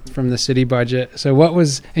 from the city budget. So what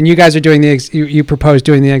was, and you guys are doing you proposed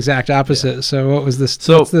doing the exact opposite. So what was this?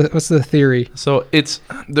 So- what's the theory? So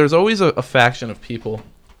there's always a faction of people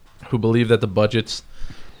who believe that the budgets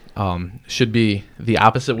should be the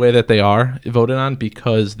opposite way that they are voted on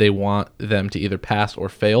because they want them to either pass or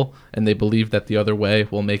fail, and they believe that the other way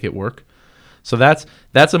will make it work. So that's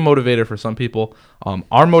a motivator for some people.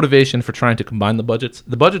 Our motivation for trying to combine the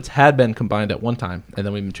budgets had been combined at one time, and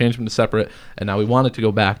then we changed them to separate, and now we wanted to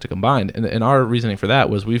go back to combined. And our reasoning for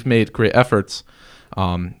that was we've made great efforts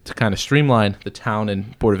to kind of streamline the town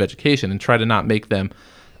and Board of Education and try to not make them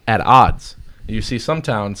at odds. You see some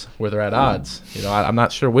towns where they're at odds. I'm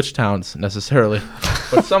not sure which towns necessarily,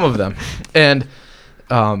 but some of them. And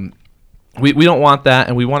we don't want that,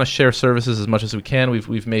 and we want to share services as much as we can.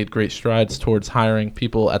 We've made great strides towards hiring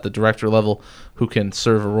people at the director level who can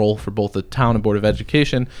serve a role for both the town and Board of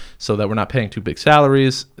Education so that we're not paying too big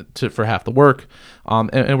salaries for half the work.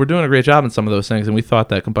 And we're doing a great job in some of those things, and we thought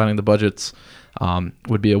that combining the budgets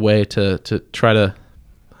would be a way to try to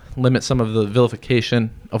limit some of the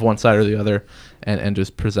vilification of one side or the other, and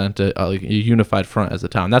just present like a unified front as a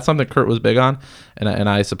town. That's something Kurt was big on, and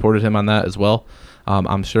I supported him on that as well.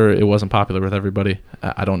 I'm sure it wasn't popular with everybody.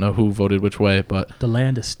 I don't know who voted which way, but The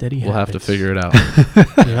land of steady we'll have to habits. figure it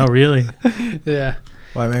out. Really? Yeah.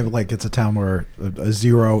 Well, I mean, like, it's a town where a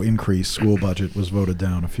zero increase school budget was voted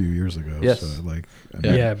down a few years ago. Yes. So, like, I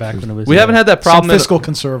Yeah. mean, Yeah, back when it was. We haven't had that some problem. fiscal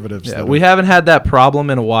conservatives. Yeah, that we are- haven't had that problem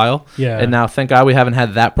in a while. Yeah. And now, thank God, we haven't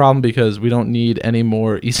had that problem because we don't need any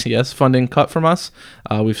more ECS funding cut from us.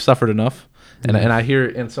 We've suffered enough. And I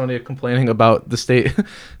hear Ansonia complaining about the state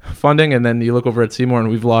funding, and then you look over at Seymour, and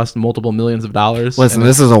we've lost multiple millions of dollars. Listen, And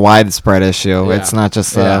this is a widespread issue. Yeah. It's not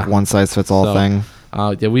just a Yeah. one size fits all So, thing.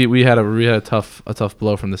 yeah, we had a tough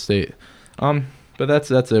blow from the state. But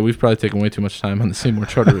that's it. We've probably taken way too much time on the Seymour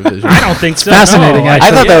Charter revision. I don't think so. fascinating, No, actually.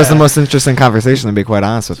 I thought that was yeah. the most interesting conversation, to be quite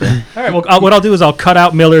honest with you. All right. Well, what I'll do is I'll cut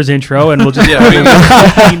out Miller's intro, and we'll just Yeah, put in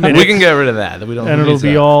 15 minutes, we can get rid of that. We don't. and who it'll needs be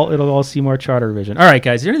that? all Seymour Charter revision. All right,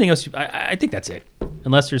 guys. Is there anything else? I think that's it.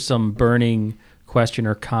 Unless there's some burning question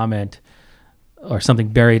or comment, or something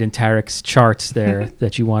buried in Tarek's charts there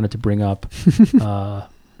that you wanted to bring up.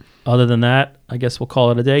 Other than that, I guess we'll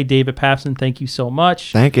call it a day. David Papson, thank you so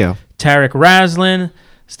much. Thank you. Tarek Raslin,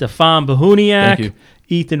 Stefan Bahuniak, Thank you.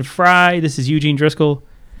 Ethan Fry. This is Eugene Driscoll.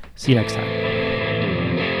 See you next time.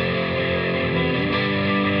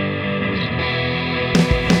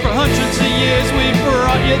 For hundreds of years we've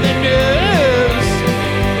brought you the news.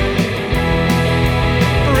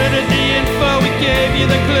 Printed the info, we gave you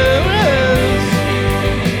the clues.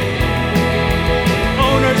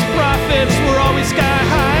 Owners' profits were always sky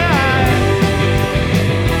high.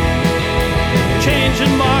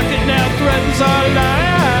 Changing market now threatens our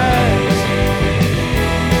lives.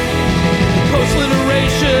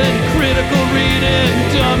 Post-literation, critical reading,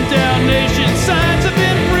 dumbed down nation, signs have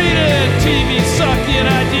been breeding. TV sucking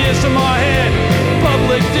ideas from our head.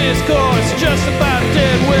 Public discourse just about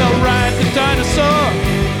dead. We'll ride the dinosaur.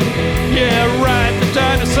 Yeah, ride the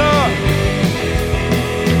dinosaur.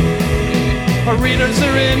 Our readers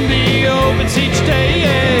are in the opens each day.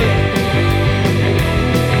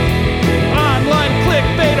 Online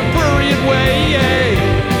clickbait, a prurient way.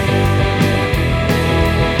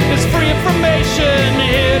 It's free information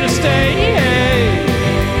here to stay.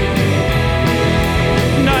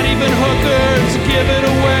 Not even hookers give it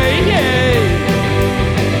away.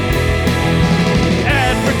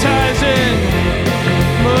 Advertising,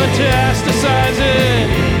 metastasizing,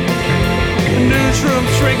 newsroom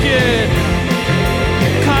shrinking,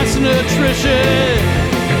 constant attrition.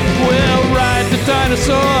 We'll ride the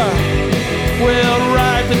dinosaur. We'll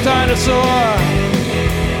ride the dinosaur.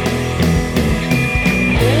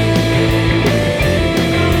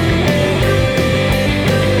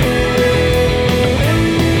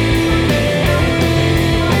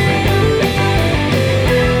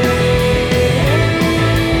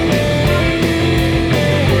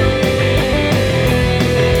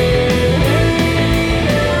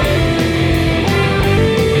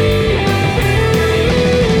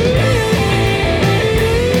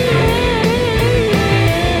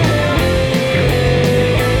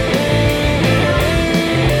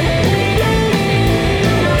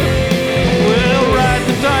 We'll ride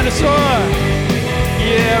the dinosaur.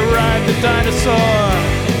 Yeah, ride the dinosaur.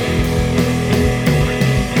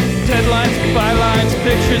 Deadlines, bylines,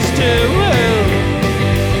 pictures too.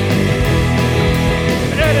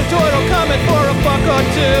 Editorial comment for a buck or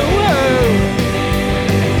two.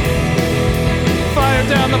 Fire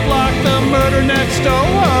down the block, the murder next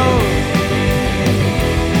door.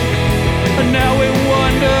 And now we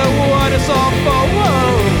wonder what it's all for.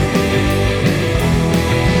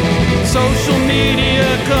 Social media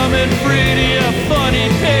coming free to you. Funny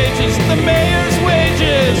pages, the mayor's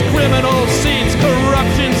wages, criminal seats,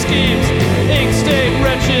 corruption schemes, ink state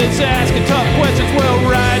wretches asking tough questions. We'll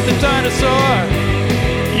ride the dinosaur.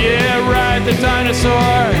 Yeah, ride the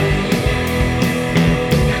dinosaur.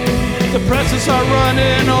 The presses are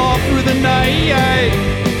running all through the night.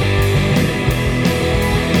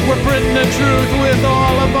 We're printing the truth with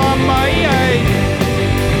all of our might.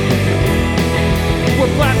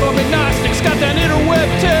 We're platform agnostics, got that interweb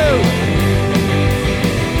too.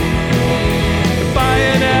 Buy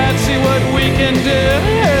an ad, see what we can do.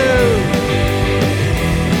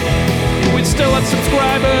 We still have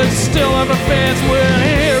subscribers, still have our fans. We're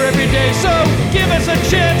here every day, so give us a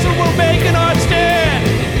chance or we'll make an art stand.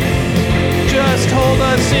 Just hold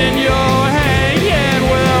us in your hand, and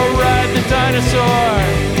we'll ride the dinosaur.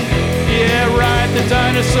 Yeah, ride the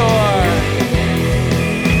dinosaur.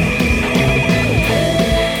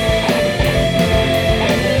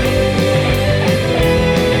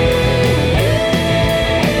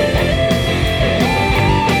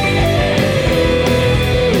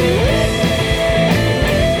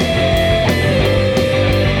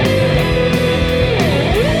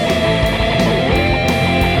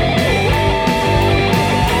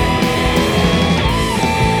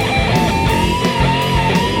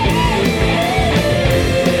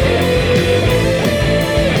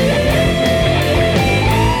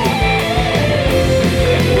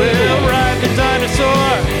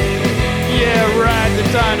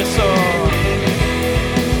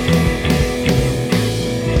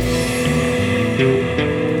 Hey.